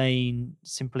main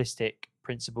simplistic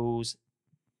principles.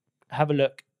 Have a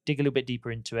look, dig a little bit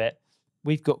deeper into it.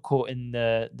 We've got caught in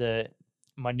the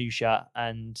minutia,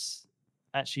 and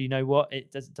actually, you know what?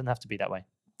 It doesn't have to be that way.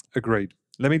 Agreed.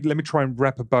 Let me try and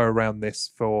wrap a bow around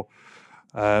this for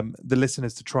the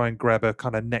listeners to try and grab a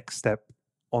kind of next step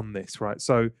on this, right?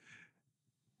 So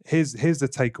here's the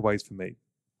takeaways for me.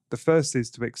 The first is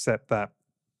to accept that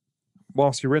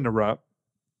whilst you're in a rut,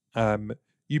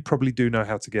 you probably do know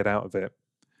how to get out of it.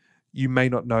 You may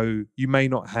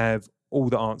not have all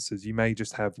the answers. You may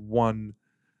just have one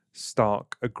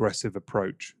stark, aggressive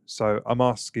approach. So I'm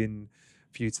asking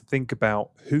for you to think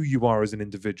about who you are as an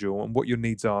individual and what your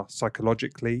needs are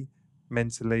psychologically,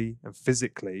 mentally, and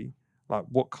physically. Like,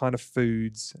 what kind of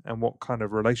foods and what kind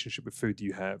of relationship with food do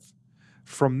you have?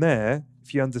 From there,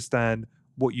 if you understand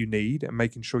what you need and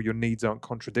making sure your needs aren't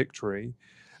contradictory,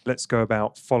 let's go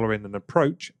about following an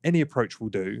approach. Any approach will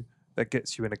do that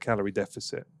gets you in a calorie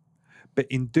deficit. But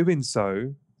in doing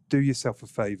so, do yourself a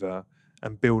favor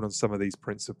and build on some of these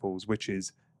principles, which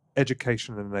is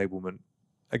education and enablement.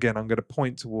 Again, I'm going to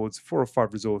point towards 4 or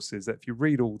 5 resources that if you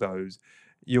read all those,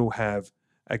 you'll have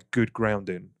a good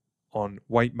grounding on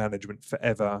weight management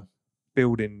forever,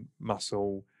 building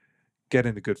muscle,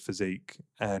 getting a good physique,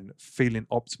 and feeling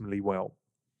optimally well.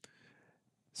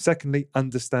 Secondly,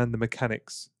 understand the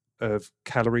mechanics of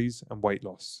calories and weight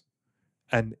loss.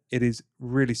 And it is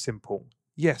really simple.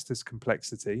 Yes, there's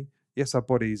complexity. Yes, our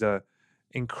bodies are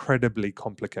incredibly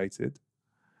complicated,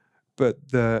 but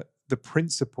the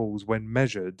principles, when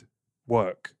measured,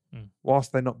 work.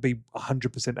 Whilst they not be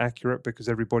 100% accurate, because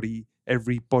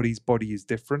everybody's body is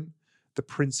different, the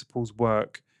principles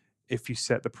work. If you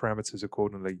set the parameters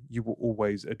accordingly, you will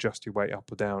always adjust your weight up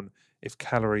or down if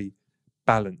calorie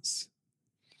balance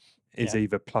is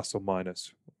either plus or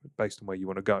minus based on where you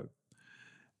want to go.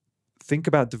 Think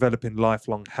about developing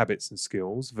lifelong habits and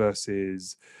skills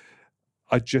versus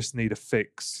I just need a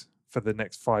fix for the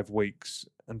next 5 weeks,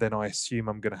 and then I assume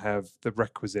I'm going to have the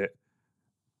requisite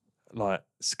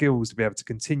skills to be able to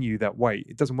continue that weight.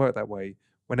 It doesn't work that way.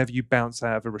 Whenever you bounce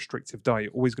out of a restrictive diet,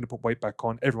 you're always going to put weight back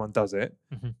on. Everyone does it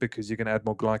because you're going to add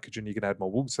more glycogen, you're going to add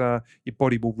more water, your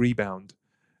body will rebound.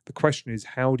 The question is,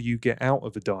 how do you get out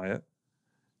of a diet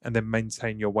and then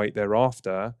maintain your weight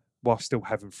thereafter while still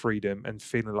having freedom and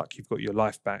feeling like you've got your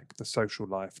life back, the social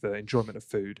life, the enjoyment of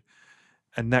food?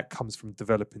 And that comes from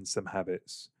developing some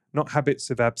habits. Not habits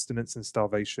of abstinence and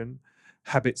starvation,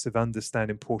 habits of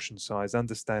understanding portion size,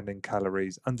 understanding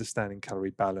calories, understanding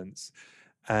calorie balance,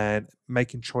 and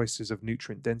making choices of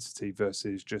nutrient density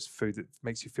versus just food that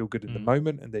makes you feel good in the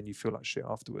moment and then you feel like shit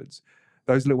afterwards.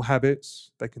 Those little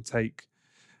habits, they can take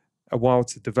a while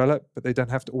to develop, but they don't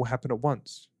have to all happen at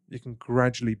once. You can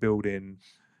gradually build in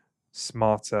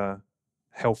smarter,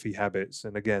 healthy habits.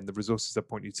 And again, the resources I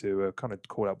point you to kind of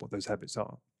call out what those habits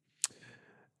are.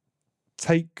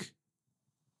 take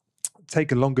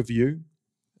a longer view.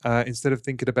 Instead of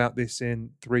thinking about this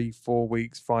in 3, 4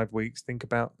 weeks, 5 weeks, think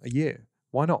about a year.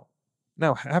 Why not?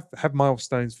 Now, have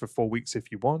milestones for 4 weeks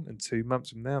if you want, and 2 months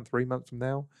from now, and 3 months from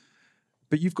now.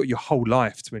 But you've got your whole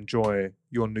life to enjoy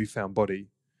your newfound body.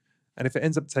 And if it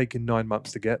ends up taking 9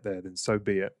 months to get there, then so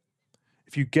be it.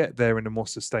 If you get there in a more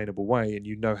sustainable way and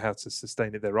you know how to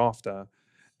sustain it thereafter,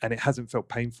 and it hasn't felt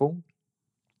painful,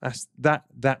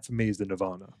 that for me is the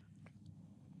nirvana.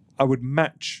 I would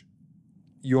match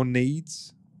your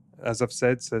needs, as I've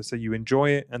said, so you enjoy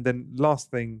it. And then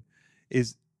last thing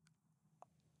is,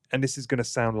 and this is going to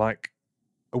sound like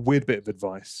a weird bit of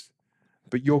advice,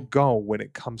 but your goal when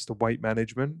it comes to weight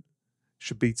management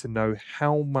should be to know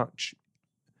how much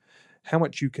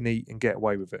you can eat and get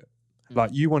away with it.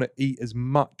 Like, you want to eat as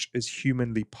much as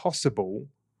humanly possible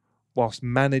whilst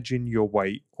managing your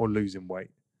weight or losing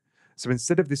weight. So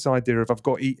instead of this idea of I've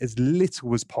got to eat as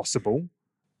little as possible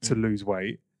to lose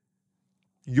weight,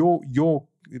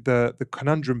 the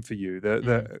conundrum for you,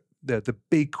 the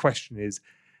big question is,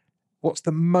 what's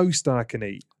the most I can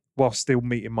eat while still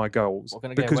meeting my goals?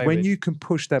 Because when you can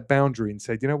push that boundary and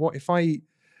say, you know what, if I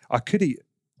could eat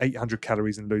 800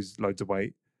 calories and lose loads of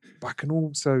weight, but I can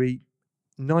also eat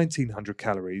 1900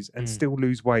 calories and still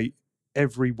lose weight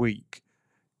every week,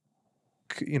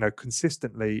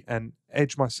 consistently, and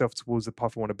edge myself towards the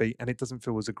path I want to be, and it doesn't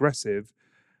feel as aggressive,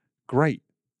 great.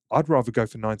 I'd rather go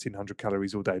for 1900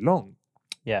 calories all day long.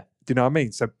 Yeah. Do you know what I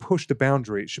mean? So push the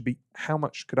boundary. It should be, how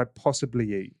much could I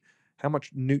possibly eat? How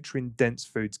much nutrient-dense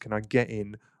foods can I get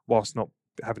in whilst not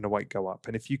having the weight go up?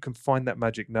 And if you can find that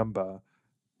magic number,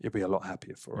 you'll be a lot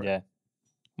happier for it. Yeah.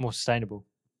 More sustainable.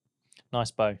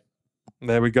 Nice bow.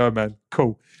 There we go, man.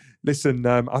 Cool. Listen,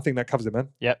 I think that covers it, man.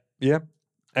 Yep. Yeah.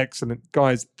 Excellent.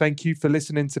 Guys, thank you for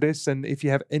listening to this. And if you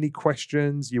have any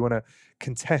questions, you want to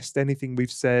contest anything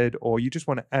we've said, or you just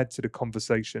want to add to the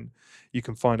conversation, you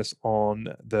can find us on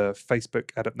the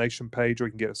Facebook Adapt Nation page, or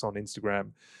you can get us on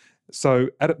Instagram. So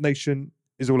Adapt Nation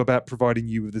is all about providing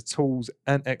you with the tools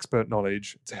and expert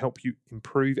knowledge to help you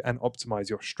improve and optimize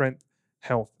your strength,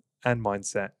 health, and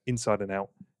mindset inside and out.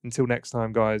 Until next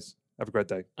time, guys, have a great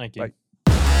day. Thank you. Bye.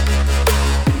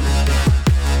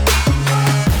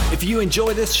 If you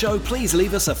enjoy this show, please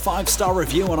leave us a 5-star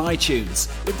review on iTunes.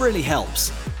 It really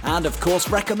helps. And of course,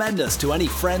 recommend us to any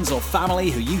friends or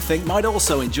family who you think might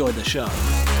also enjoy the show.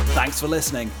 Thanks for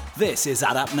listening. This is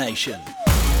Adapt Nation.